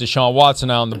Mahomes and Deshaun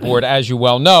Watson on the board, as you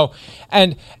well know.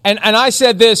 And I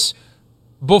said this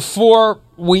before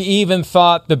we even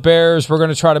thought the Bears were going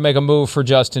to try to make a move for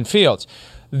Justin Fields.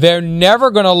 They're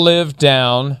never going to live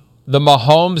down the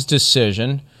Mahomes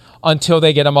decision until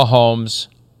they get a Mahomes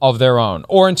of their own,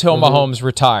 or until Mahomes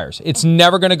retires. It's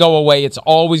never going to go away. It's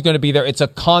always going to be there. It's a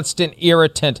constant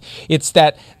irritant. It's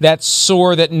that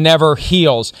sore that never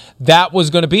heals. That was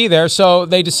going to be there, so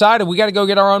they decided we got to go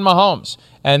get our own Mahomes.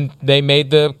 And they made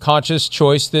the conscious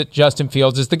choice that Justin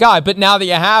Fields is the guy. But now that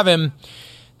you have him,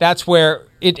 that's where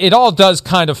it all does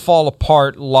kind of fall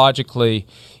apart logically.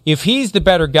 If he's the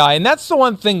better guy, and that's the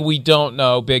one thing we don't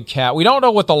know, Big Cat. We don't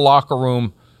know what the locker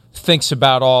room thinks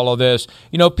about all of this.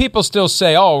 You know, people still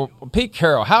say, oh, Pete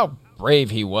Carroll, how brave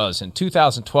he was in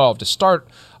 2012 to start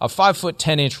a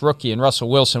 5'10" rookie in Russell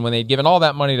Wilson when they'd given all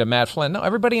that money to Matt Flynn. No,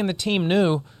 everybody in the team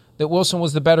knew that Wilson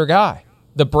was the better guy.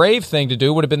 The brave thing to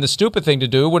do would have been the stupid thing to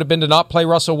do, would have been to not play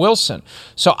Russell Wilson.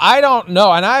 So I don't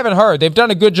know, and I haven't heard. They've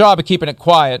done a good job of keeping it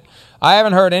quiet. I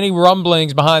haven't heard any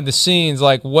rumblings behind the scenes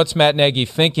like, what's Matt Nagy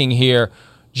thinking here?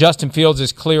 Justin Fields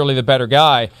is clearly the better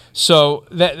guy. So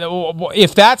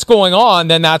if that's going on,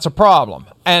 then that's a problem.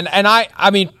 And I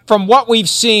mean, from what we've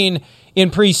seen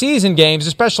in preseason games,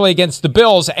 especially against the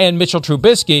Bills and Mitchell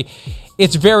Trubisky,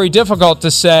 it's very difficult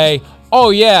to say, oh,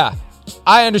 yeah,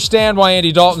 I understand why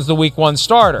Andy Dalton's the week 1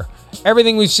 starter.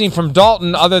 Everything we've seen from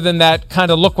Dalton, other than that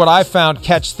kind of look what I found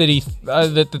catch that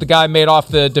that the guy made off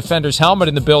the defender's helmet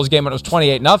in the Bills game when it was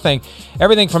 28-0,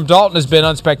 everything from Dalton has been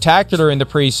unspectacular in the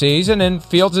preseason, and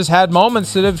Fields has had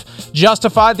moments that have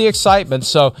justified the excitement.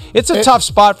 So it's a tough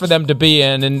spot for them to be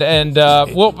in, and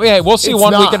we'll see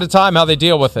one week at a time how they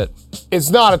deal with it. It's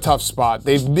not a tough spot.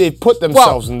 They've put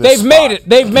themselves in this they've spot.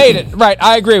 They've made it. Right,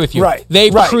 I agree with you. Right.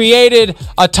 They've created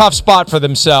a tough spot for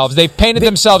themselves. They've painted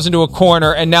themselves into a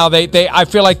corner, and now I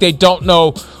feel like they don't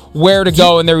know where to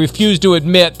go, and they refuse to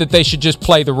admit that they should just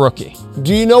play the rookie.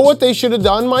 Do you know what they should have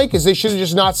done, Mike? Is they should have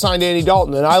just not signed Andy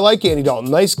Dalton. And I like Andy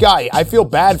Dalton, nice guy. I feel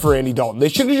bad for Andy Dalton. They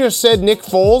should have just said Nick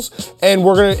Foles, and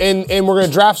we're gonna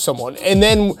draft someone. And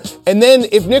then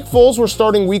if Nick Foles were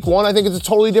starting week 1, I think it's a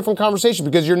totally different conversation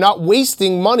because you're not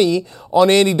wasting money on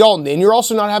Andy Dalton, and you're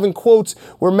also not having quotes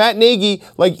where Matt Nagy,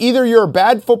 like, either you're a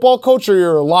bad football coach or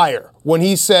you're a liar when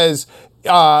he says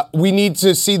we need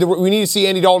to see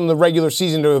Andy Dalton in the regular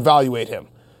season to evaluate him.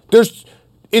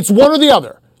 It's one or the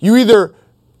other. You either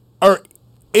are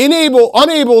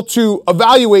unable to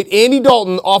evaluate Andy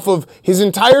Dalton off of his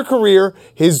entire career,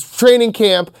 his training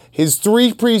camp, his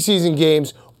 3 preseason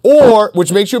games, or,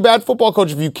 which makes you a bad football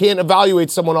coach if you can't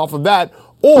evaluate someone off of that,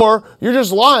 or you're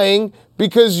just lying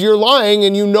because you're lying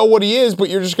and you know what he is, but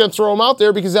you're just going to throw him out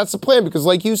there because that's the plan. Because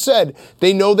like you said,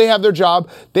 they know they have their job.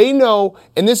 They know,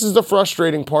 and this is the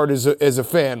frustrating part as a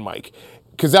fan, Mike,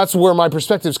 because that's where my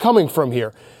perspective's coming from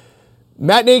here.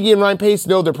 Matt Nagy and Ryan Pace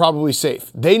know they're probably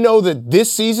safe. They know that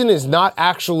this season is not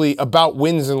actually about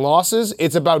wins and losses.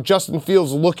 It's about Justin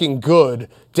Fields looking good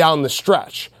down the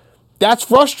stretch. That's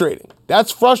frustrating.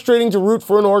 That's frustrating to root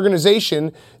for an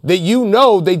organization that you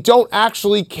know they don't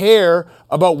actually care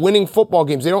about winning football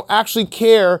games. They don't actually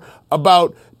care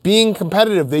about being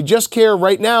competitive. They just care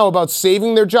right now about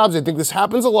saving their jobs. I think this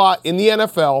happens a lot in the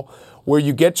NFL where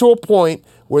you get to a point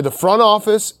where the front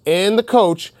office and the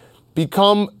coach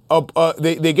become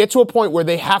they get to a point where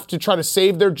they have to try to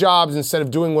save their jobs instead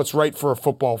of doing what's right for a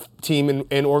football team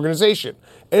and organization.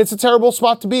 And it's a terrible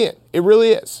spot to be in. It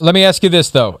really is. Let me ask you this,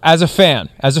 though. As a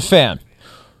fan,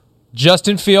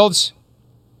 Justin Fields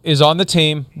is on the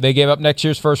team. They gave up next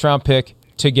year's first-round pick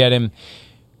to get him.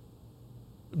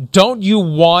 Don't you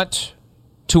want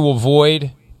to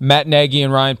avoid Matt Nagy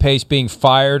and Ryan Pace being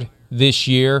fired this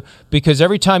year? Because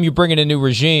every time you bring in a new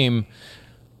regime,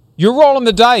 you're rolling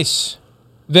the dice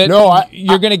that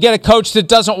you're going to get a coach that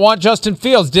doesn't want Justin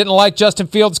Fields, didn't like Justin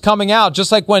Fields coming out.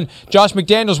 Just like when Josh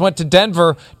McDaniels went to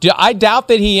Denver, I doubt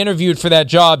that he interviewed for that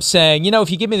job saying, if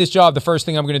you give me this job, the first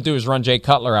thing I'm going to do is run Jay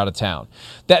Cutler out of town.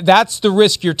 That's the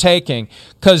risk you're taking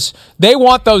because they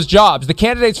want those jobs. The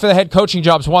candidates for the head coaching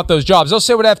jobs want those jobs. They'll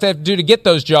say what they have to do to get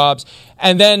those jobs,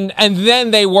 and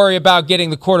then they worry about getting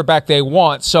the quarterback they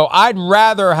want. So I'd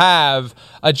rather have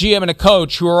a GM and a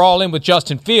coach who are all in with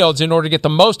Justin Fields in order to get the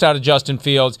most out of Justin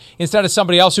Fields instead of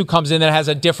somebody else who comes in that has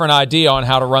a different idea on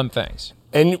how to run things.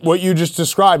 And what you just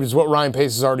described is what Ryan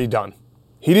Pace has already done.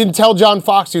 He didn't tell John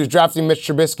Fox he was drafting Mitch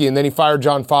Trubisky, and then he fired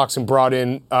John Fox and brought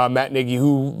in Matt Nagy,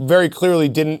 who very clearly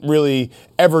didn't really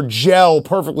ever gel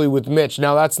perfectly with Mitch.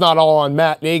 Now, that's not all on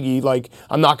Matt Nagy. Like,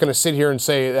 I'm not going to sit here and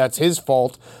say that's his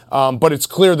fault, but it's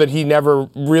clear that they never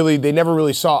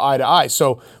really saw eye to eye.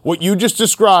 So what you just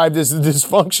described as the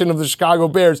dysfunction of the Chicago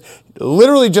Bears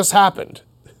literally just happened.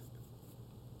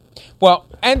 Well,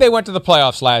 and they went to the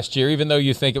playoffs last year, even though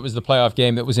you think it was the playoff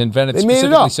game that was invented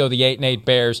specifically so the 8-8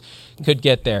 Bears could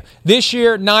get there. This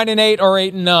year, 9-8 or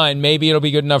 8-9, maybe it'll be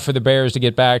good enough for the Bears to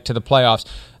get back to the playoffs.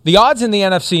 The odds in the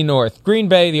NFC North, Green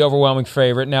Bay, the overwhelming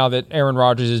favorite, now that Aaron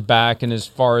Rodgers is back, and as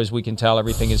far as we can tell,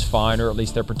 everything is fine, or at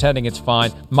least they're pretending it's fine.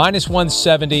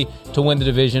 -170 to win the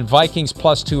division. Vikings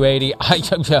 +280.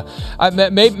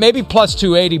 Maybe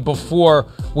 +280 before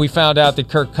we found out that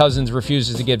Kirk Cousins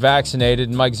refuses to get vaccinated,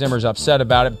 and Mike Zimmer's upset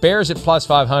about it. Bears at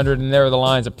 +500, and there are the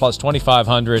Lions at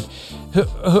 +2,500.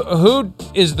 Who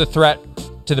is the threat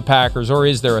to the Packers, or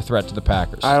is there a threat to the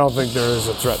Packers? I don't think there is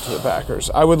a threat to the Packers.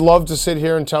 I would love to sit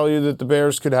here and tell you that the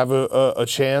Bears could have a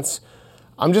chance.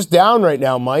 I'm just down right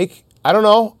now, Mike. I don't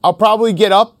know. I'll probably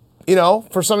get up,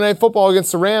 for Sunday Night Football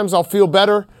against the Rams. I'll feel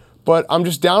better, but I'm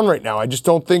just down right now. I just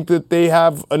don't think that they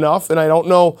have enough, and I don't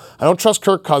know. I don't trust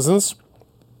Kirk Cousins,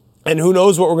 and who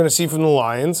knows what we're going to see from the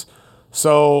Lions.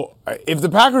 So if the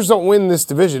Packers don't win this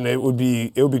division, it would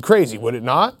be crazy, would it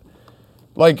not?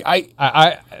 Like I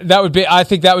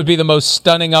think that would be the most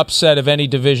stunning upset of any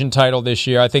division title this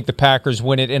year. I think the Packers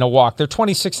win it in a walk. They're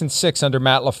 26-6 under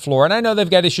Matt LaFleur, and I know they've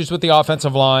got issues with the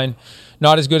offensive line,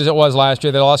 not as good as it was last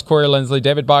year. They lost Corey Linsley.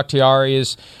 David Bakhtiari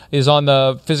is on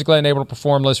the physically unable to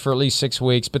perform list for at least 6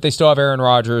 weeks, but they still have Aaron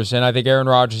Rodgers, and I think Aaron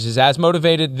Rodgers is as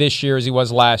motivated this year as he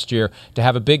was last year to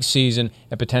have a big season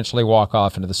and potentially walk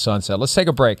off into the sunset. Let's take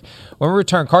a break. When we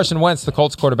return, Carson Wentz, the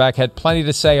Colts quarterback, had plenty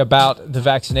to say about the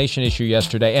vaccination issue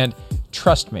yesterday, and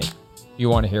trust me, you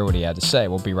want to hear what he had to say.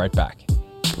 We'll be right back.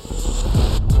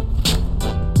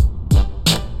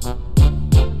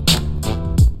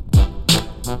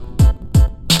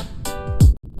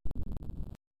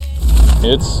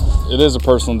 It is a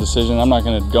personal decision. I'm not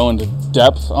going to go into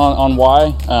depth on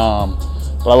why,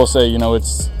 but I will say,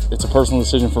 it's a personal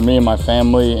decision for me and my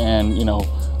family, and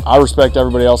I respect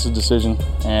everybody else's decision,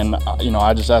 and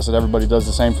I just ask that everybody does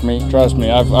the same for me. Trust me,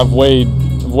 I've weighed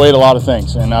a lot of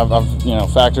things, and I've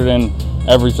factored in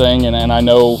everything, and I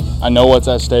know what's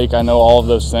at stake. I know all of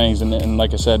those things, and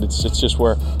like I said, it's just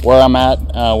where I'm at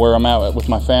with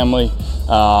my family,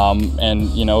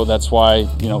 and that's why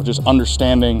just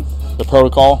understanding the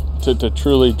protocol to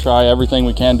truly try everything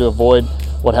we can to avoid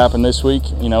what happened this week.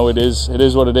 It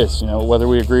is what it is. Whether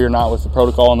we agree or not with the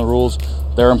protocol and the rules,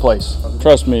 they're in place.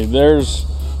 Trust me,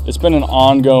 it's been an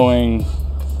ongoing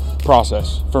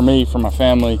process for me, for my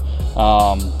family,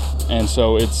 and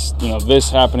so it's this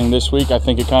happening this week. I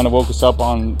think it kind of woke us up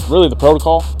on really the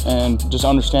protocol and just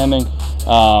understanding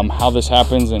how this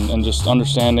happens, and just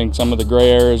understanding some of the gray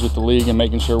areas with the league, and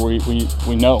making sure we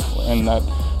know, and that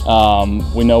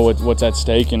we know what's at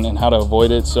stake and how to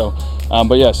avoid it. So,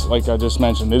 but yes, like I just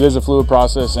mentioned, it is a fluid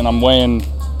process, and I'm weighing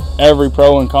every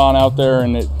pro and con out there,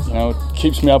 and it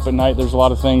keeps me up at night. There's a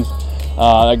lot of things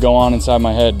that go on inside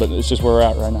my head, but it's just where we're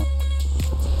at right now.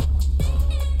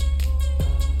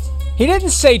 He didn't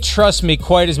say trust me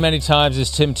quite as many times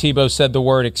as Tim Tebow said the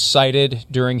word excited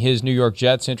during his New York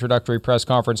Jets introductory press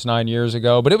conference 9 years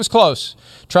ago, but it was close.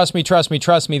 Trust me, trust me,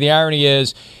 trust me. The irony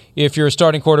is, if you're a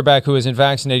starting quarterback who isn't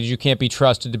vaccinated, you can't be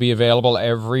trusted to be available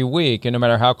every week. And no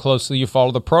matter how closely you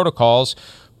follow the protocols,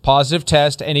 positive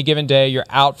test any given day, you're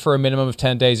out for a minimum of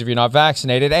 10 days if you're not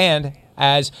vaccinated. And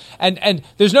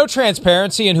there's no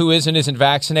transparency in who is and isn't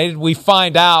vaccinated. We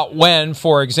find out when,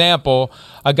 for example,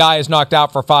 a guy is knocked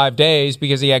out for 5 days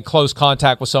because he had close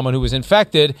contact with someone who was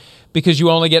infected, because you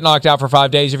only get knocked out for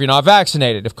 5 days if you're not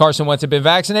vaccinated. If Carson Wentz had been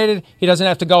vaccinated, he doesn't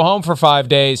have to go home for 5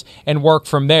 days and work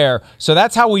from there. So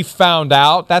that's how we found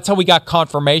out. That's how we got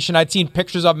confirmation. I'd seen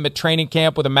pictures of him at training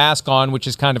camp with a mask on, which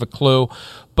is kind of a clue.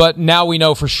 But now we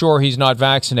know for sure he's not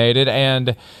vaccinated.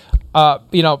 And,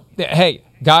 hey,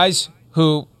 guys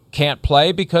who can't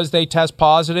play because they test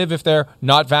positive, if they're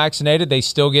not vaccinated, they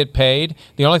still get paid.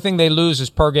 The only thing they lose is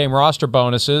per-game roster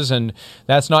bonuses, and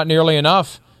that's not nearly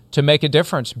enough to make a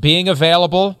difference. Being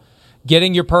available,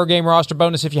 getting your per-game roster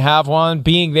bonus if you have one,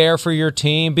 being there for your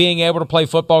team, being able to play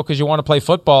football because you want to play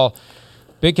football.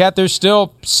 Big Cat, there's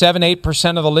still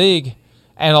 7-8% of the league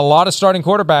and a lot of starting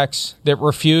quarterbacks that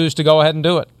refuse to go ahead and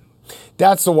do it.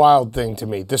 That's the wild thing to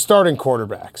me. The starting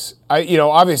quarterbacks.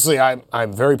 Obviously,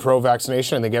 I'm very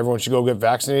pro-vaccination. I think everyone should go get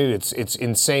vaccinated. It's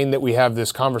insane that we have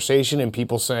this conversation and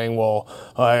people saying, "Well,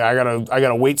 I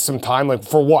gotta wait some time." Like,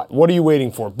 for what? What are you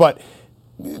waiting for? But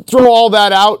throw all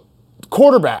that out.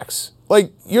 Quarterbacks,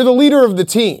 like, you're the leader of the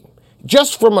team.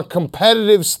 Just from a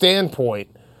competitive standpoint,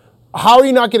 how are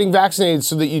you not getting vaccinated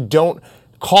so that you don't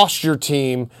cost your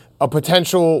team a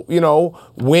potential,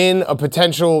 win, a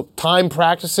potential time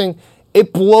practicing?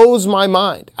 It blows my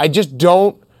mind. I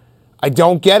don't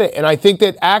get it. And I think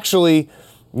that actually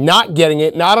not getting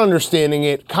it, not understanding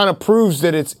it, kind of proves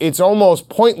that it's almost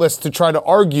pointless to try to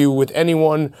argue with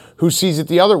anyone who sees it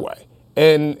the other way.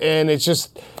 And it's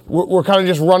just, we're kind of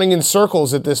just running in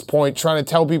circles at this point, trying to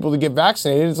tell people to get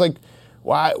vaccinated. It's like,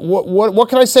 why? What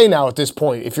can I say now at this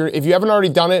point? If you haven't already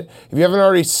done it, if you haven't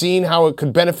already seen how it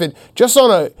could benefit just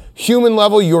on a human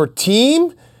level your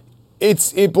team,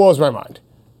 it blows my mind.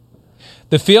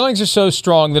 The feelings are so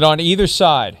strong that on either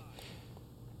side,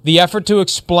 the effort to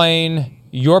explain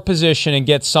your position and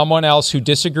get someone else who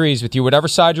disagrees with you, whatever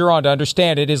side you're on, to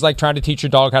understand it is like trying to teach your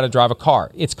dog how to drive a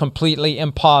car. It's completely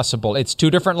impossible. It's two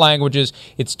different languages.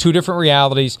 It's two different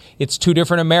realities. It's two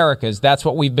different Americas. That's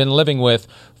what we've been living with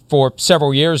for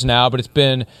several years now, but it's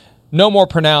been no more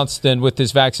pronounced than with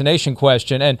this vaccination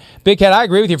question. And Big Cat, I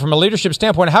agree with you from a leadership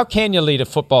standpoint. How can you lead a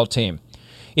football team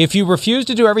if you refuse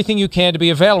to do everything you can to be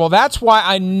available? That's why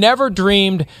I never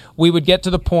dreamed we would get to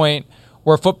the point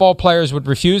where football players would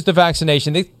refuse the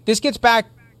vaccination. This gets back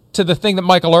to the thing that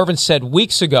Michael Irvin said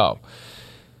weeks ago.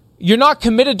 You're not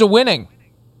committed to winning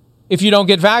if you don't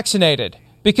get vaccinated.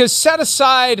 Because set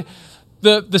aside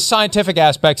the scientific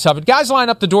aspects of it. Guys line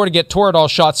up the door to get Toradol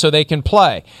shots so they can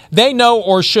play. They know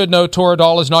or should know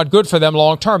Toradol is not good for them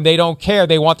long term. They don't care.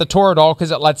 They want the Toradol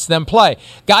because it lets them play.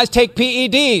 Guys take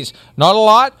PEDs. Not a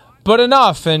lot, but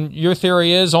enough. And your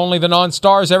theory is only the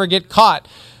non-stars ever get caught.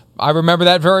 I remember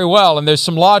that very well, and there's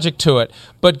some logic to it.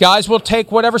 But guys will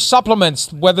take whatever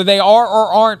supplements, whether they are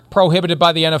or aren't prohibited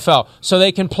by the NFL, so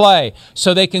they can play,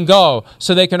 so they can go,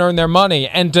 so they can earn their money.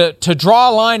 And to draw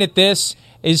a line at this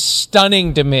is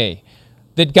stunning to me,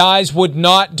 that guys would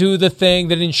not do the thing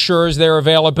that ensures their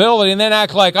availability and then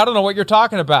act like, I don't know what you're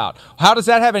talking about. How does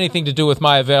that have anything to do with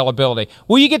my availability?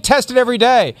 Well, you get tested every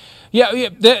day.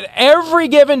 Every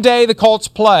given day the Colts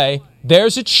play,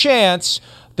 there's a chance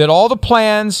that all the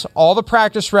plans, all the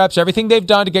practice reps, everything they've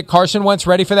done to get Carson Wentz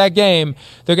ready for that game,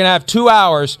 they're going to have 2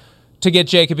 hours to get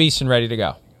Jacob Eason ready to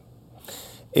go.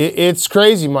 It's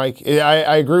crazy, Mike.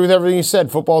 I agree with everything you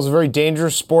said. Football is a very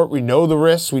dangerous sport. We know the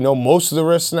risks. We know most of the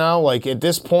risks now. Like, at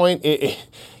this point,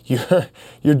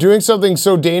 you're doing something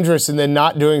so dangerous and then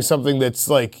not doing something that's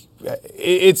like,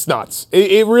 it's nuts.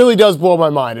 It really does blow my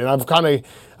mind. And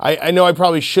I know I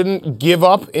probably shouldn't give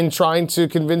up in trying to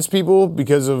convince people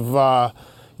because of, I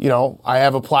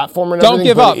have a platform and everything.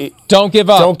 Don't give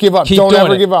up. Don't give up. Don't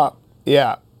ever give up.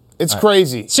 Yeah. It's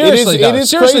crazy. Seriously, it is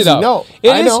Seriously, crazy. though. No,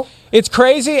 I know. It's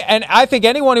crazy, and I think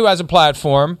anyone who has a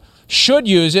platform should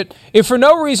use it, if for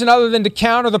no reason other than to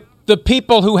counter the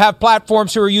people who have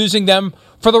platforms who are using them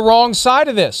for the wrong side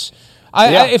of this.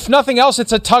 If nothing else,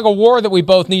 it's a tug of war that we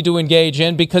both need to engage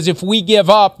in, because if we give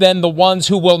up, then the ones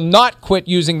who will not quit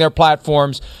using their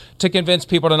platforms to convince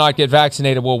people to not get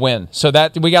vaccinated will win. So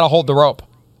that we got to hold the rope.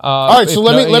 All right, so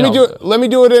let me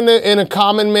do it in a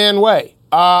common man way.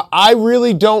 I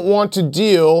really don't want to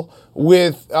deal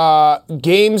with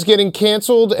games getting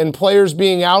canceled and players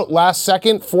being out last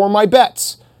second for my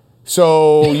bets.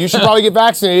 So you should probably get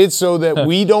vaccinated so that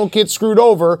we don't get screwed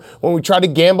over when we try to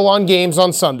gamble on games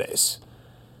on Sundays.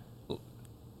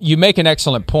 You make an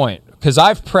excellent point, because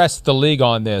I've pressed the league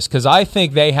on this, because I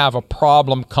think they have a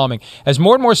problem coming. As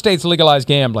more and more states legalize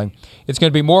gambling, it's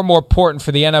going to be more and more important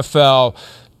for the NFL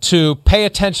to pay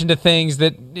attention to things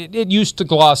that it used to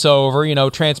gloss over,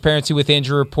 transparency with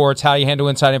injury reports, how you handle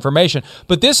inside information.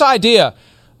 But this idea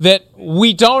that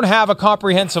we don't have a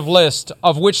comprehensive list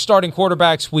of which starting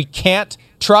quarterbacks we can't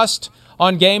trust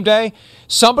on game day,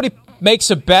 somebody makes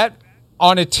a bet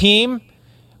on a team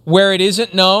where it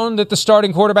isn't known that the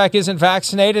starting quarterback isn't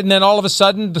vaccinated, and then all of a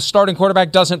sudden the starting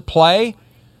quarterback doesn't play.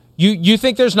 You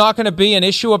think there's not going to be an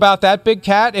issue about that, Big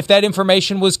Cat, if that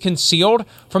information was concealed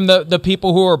from the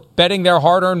people who are betting their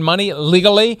hard-earned money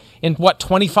legally in,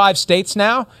 25 states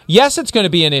now? Yes, it's going to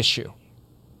be an issue.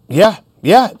 Yeah.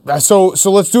 So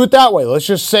let's do it that way. Let's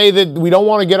just say that we don't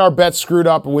want to get our bets screwed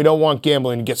up and we don't want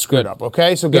gambling to get screwed up,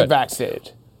 okay? So get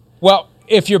vaccinated. Well,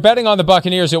 if you're betting on the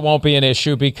Buccaneers, it won't be an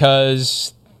issue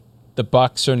because the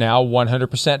Bucs are now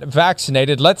 100%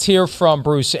 vaccinated. Let's hear from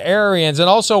Bruce Arians, and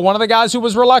also one of the guys who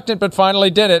was reluctant but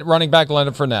finally did it, running back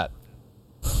Leonard Fournette.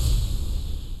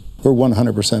 We're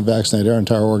 100% vaccinated, our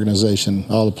entire organization,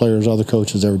 all the players, all the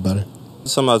coaches, everybody.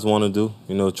 Something I just want to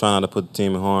do, try not to put the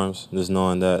team in harms, just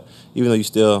knowing that even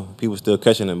though people still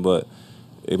catching it, but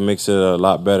it makes it a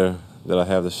lot better that I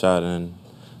have the shot and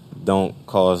don't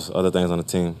cause other things on the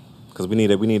team. Because we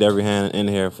need every hand in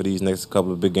here for these next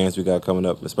couple of big games we got coming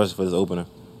up, especially for this opener.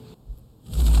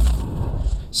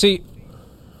 See,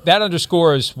 that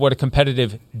underscores what a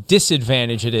competitive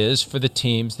disadvantage it is for the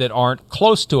teams that aren't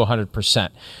close to 100%.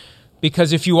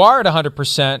 Because if you are at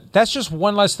 100%, that's just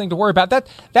one less thing to worry about.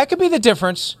 That could be the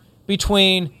difference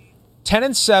between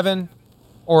 10-7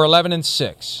 or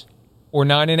 11-6 or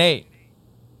 9-8.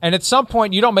 And at some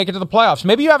point, you don't make it to the playoffs.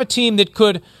 Maybe you have a team that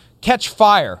could catch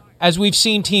fire, as we've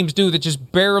seen teams do that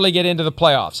just barely get into the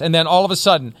playoffs. And then all of a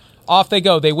sudden, off they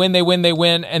go. They win,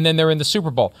 and then they're in the Super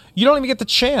Bowl. You don't even get the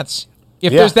chance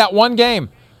if there's that one game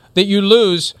that you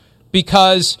lose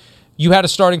because you had a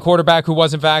starting quarterback who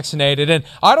wasn't vaccinated. And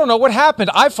I don't know what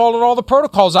happened. I followed all the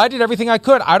protocols. I did everything I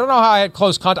could. I don't know how I had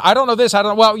close contact. I don't know this.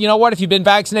 Well, you know what? If you'd been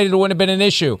vaccinated, it wouldn't have been an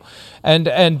issue. And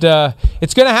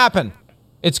it's going to happen.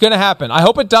 It's going to happen. I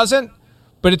hope it doesn't,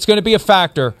 but it's going to be a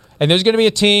factor. And there's going to be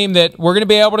a team that we're going to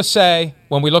be able to say,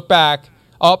 when we look back,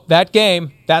 that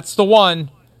game, that's the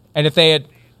one. And if they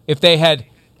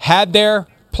had their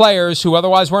players who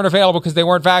otherwise weren't available because they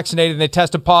weren't vaccinated and they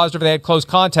tested positive, they had close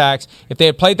contacts, if they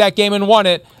had played that game and won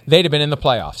it, they'd have been in the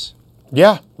playoffs.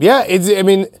 Yeah.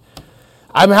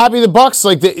 I'm happy the Bucs,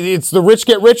 it's the rich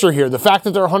get richer here. The fact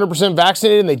that they're 100%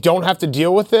 vaccinated and they don't have to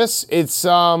deal with this, it's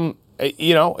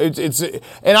You know, it's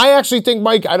and I actually think,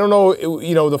 Mike, I don't know,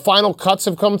 you know, the final cuts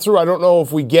have come through. I don't know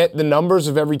if we get the numbers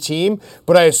of every team,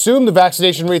 but I assume the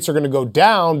vaccination rates are going to go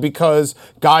down because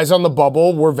guys on the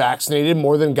bubble were vaccinated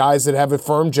more than guys that have a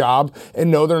firm job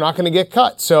and know they're not going to get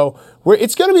cut. So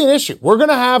it's going to be an issue. We're going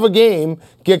to have a game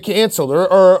get canceled,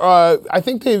 or I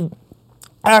think they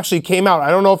actually came out.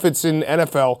 I don't know if it's in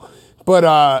NFL,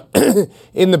 but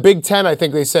in the Big Ten, I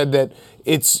think they said that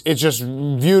it's just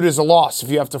viewed as a loss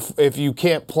if you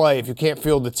can't play, if you can't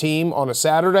field the team on a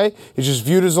Saturday. It's just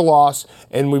viewed as a loss,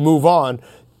 and we move on.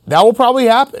 That will probably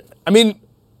happen. I mean,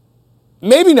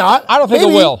 maybe not. I don't think it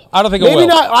will. I don't think it will. Maybe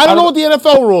not. I don't know what the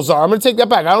NFL rules are. I'm going to take that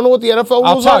back. I don't know what the NFL rules are.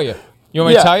 I'll tell you. You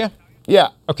want me to tell you? Yeah.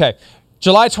 Okay.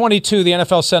 July 22, the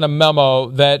NFL sent a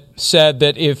memo that said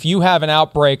that if you have an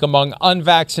outbreak among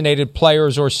unvaccinated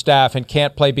players or staff and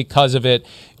can't play because of it,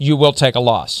 you will take a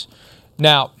loss.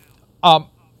 Now,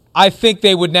 I think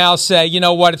they would now say, you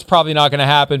know what, it's probably not going to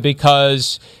happen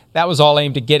because that was all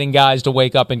aimed at getting guys to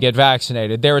wake up and get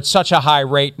vaccinated. They're at such a high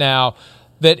rate now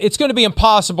that it's going to be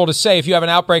impossible to say if you have an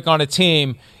outbreak on a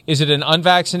team, is it an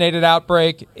unvaccinated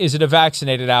outbreak? Is it a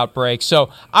vaccinated outbreak?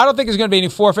 So I don't think there's going to be any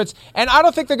forfeits, and I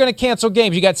don't think they're going to cancel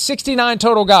games. You got 69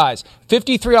 total guys,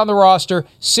 53 on the roster,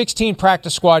 16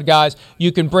 practice squad guys.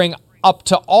 You can bring up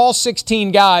to all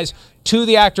 16 guys to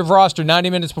the active roster 90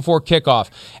 minutes before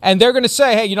kickoff. And they're going to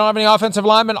say, hey, you don't have any offensive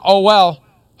linemen? Oh, well.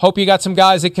 Hope you got some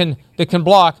guys that can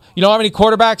block. You don't have any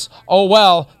quarterbacks? Oh,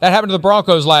 well. That happened to the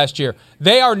Broncos last year.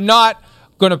 They are not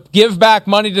going to give back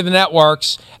money to the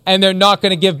networks, and they're not going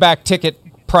to give back ticket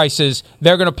prices.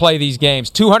 They're going to play these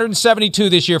games. 272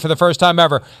 this year for the first time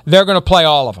ever. They're going to play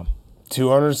all of them.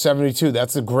 272.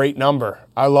 That's a great number.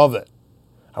 I love it.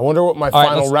 I wonder what my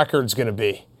final record's going to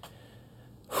be.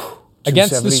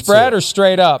 Against the spread or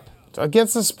straight up?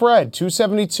 Against the spread,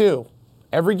 272.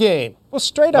 Every game. Well,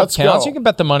 straight up counts. You can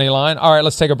bet the money line. All right,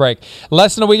 let's take a break.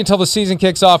 Less than a week until the season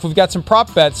kicks off. We've got some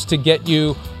prop bets to get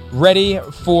you ready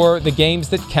for the games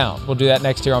that count. We'll do that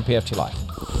next here on PFT Live.